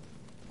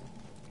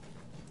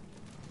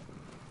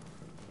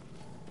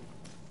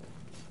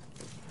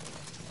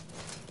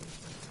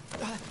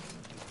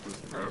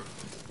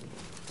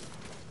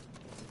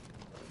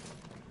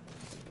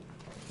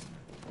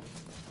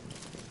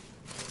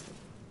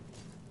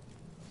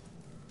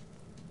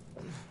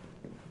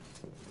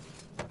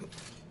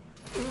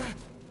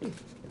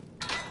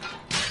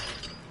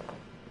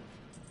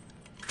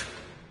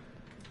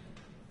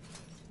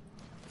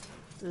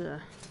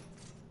 Ugh.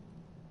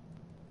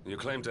 You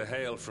claim to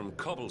hail from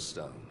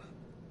Cobblestone.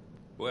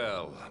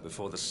 Well,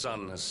 before the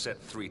sun has set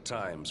 3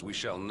 times, we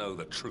shall know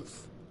the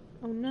truth.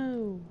 Oh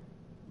no.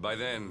 By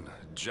then,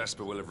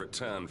 Jasper will have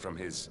returned from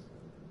his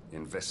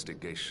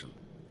investigation.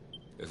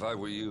 If I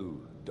were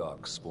you,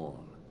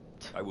 Darkspawn,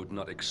 I would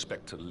not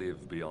expect to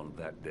live beyond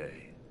that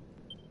day.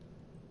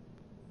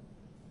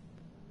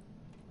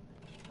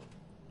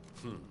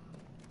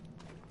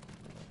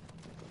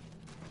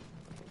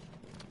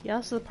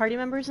 Yeah, so the party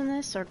members in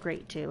this are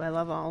great too. I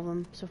love all of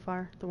them so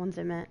far, the ones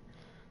I met.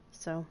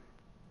 So,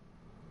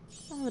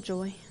 all the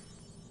joy.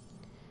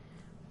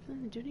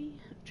 The duty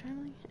of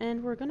traveling.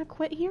 And we're gonna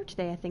quit here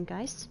today, I think,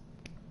 guys.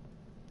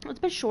 Well, it's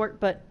a bit short,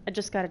 but I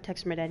just got a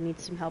text from my dad.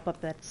 Needs some help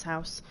up at his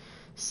house.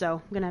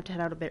 So, I'm gonna have to head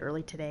out a bit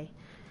early today.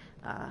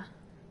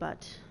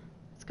 But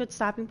it's a good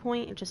stopping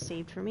point. It just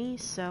saved for me,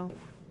 so.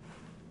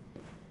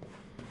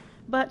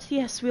 But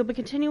yes, we'll be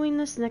continuing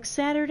this next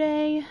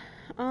Saturday.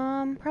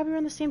 Probably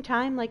around the same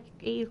time, like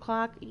 8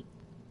 o'clock,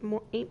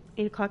 8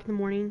 o'clock in the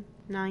morning,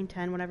 9,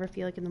 10, whatever I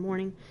feel like in the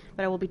morning.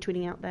 But I will be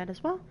tweeting out that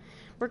as well.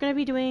 We're going to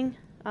be doing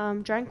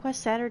Dragon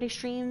Quest Saturday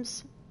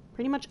streams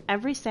pretty much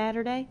every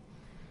Saturday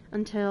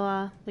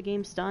until the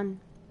game's done.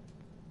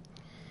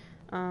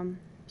 But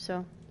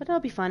it'll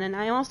be fun. And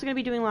I'm also going to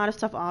be doing a lot of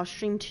stuff off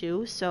stream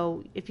too.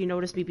 So if you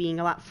notice me being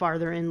a lot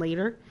farther in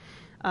later,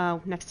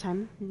 next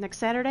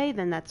Saturday,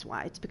 then that's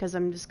why. It's because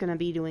I'm just going to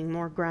be doing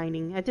more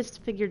grinding. I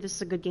just figured this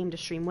is a good game to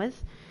stream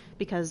with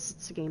because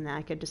it's a game that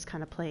I could just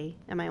kind of play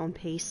at my own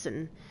pace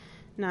and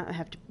not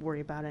have to worry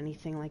about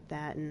anything like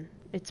that. And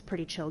it's a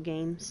pretty chill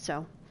game,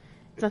 so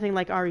it's nothing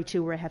like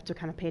RE2 where I have to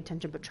kind of pay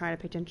attention but try to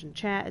pay attention to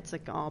chat. It's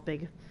like all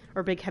big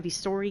heavy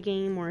story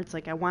game where it's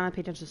like I want to pay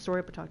attention to the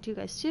story but talk to you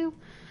guys too.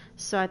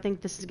 So I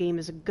think this game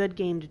is a good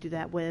game to do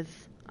that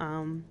with.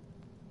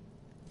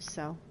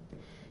 So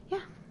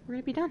yeah, we're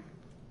going to be done.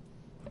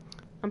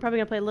 I'm probably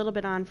going to play a little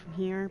bit on from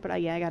here, but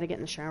yeah, I got to get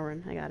in the shower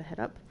and I got to head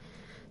up.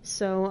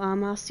 So,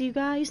 I'll see you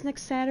guys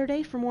next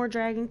Saturday for more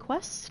Dragon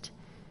Quest.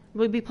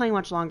 We'll be playing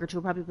much longer too,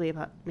 probably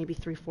about maybe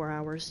 3-4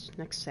 hours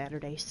next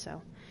Saturday,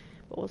 so.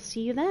 But we'll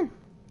see you then.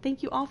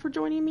 Thank you all for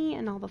joining me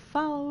and all the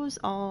follows,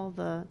 all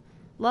the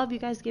love you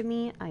guys give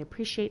me. I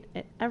appreciate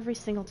it every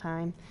single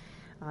time.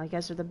 You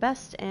guys are the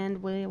best,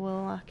 and we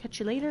will catch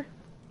you later.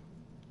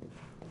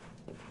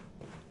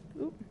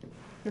 Oop,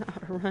 not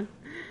how to run.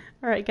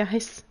 Alright,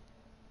 guys.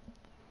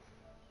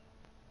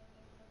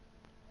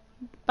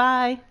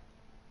 Bye.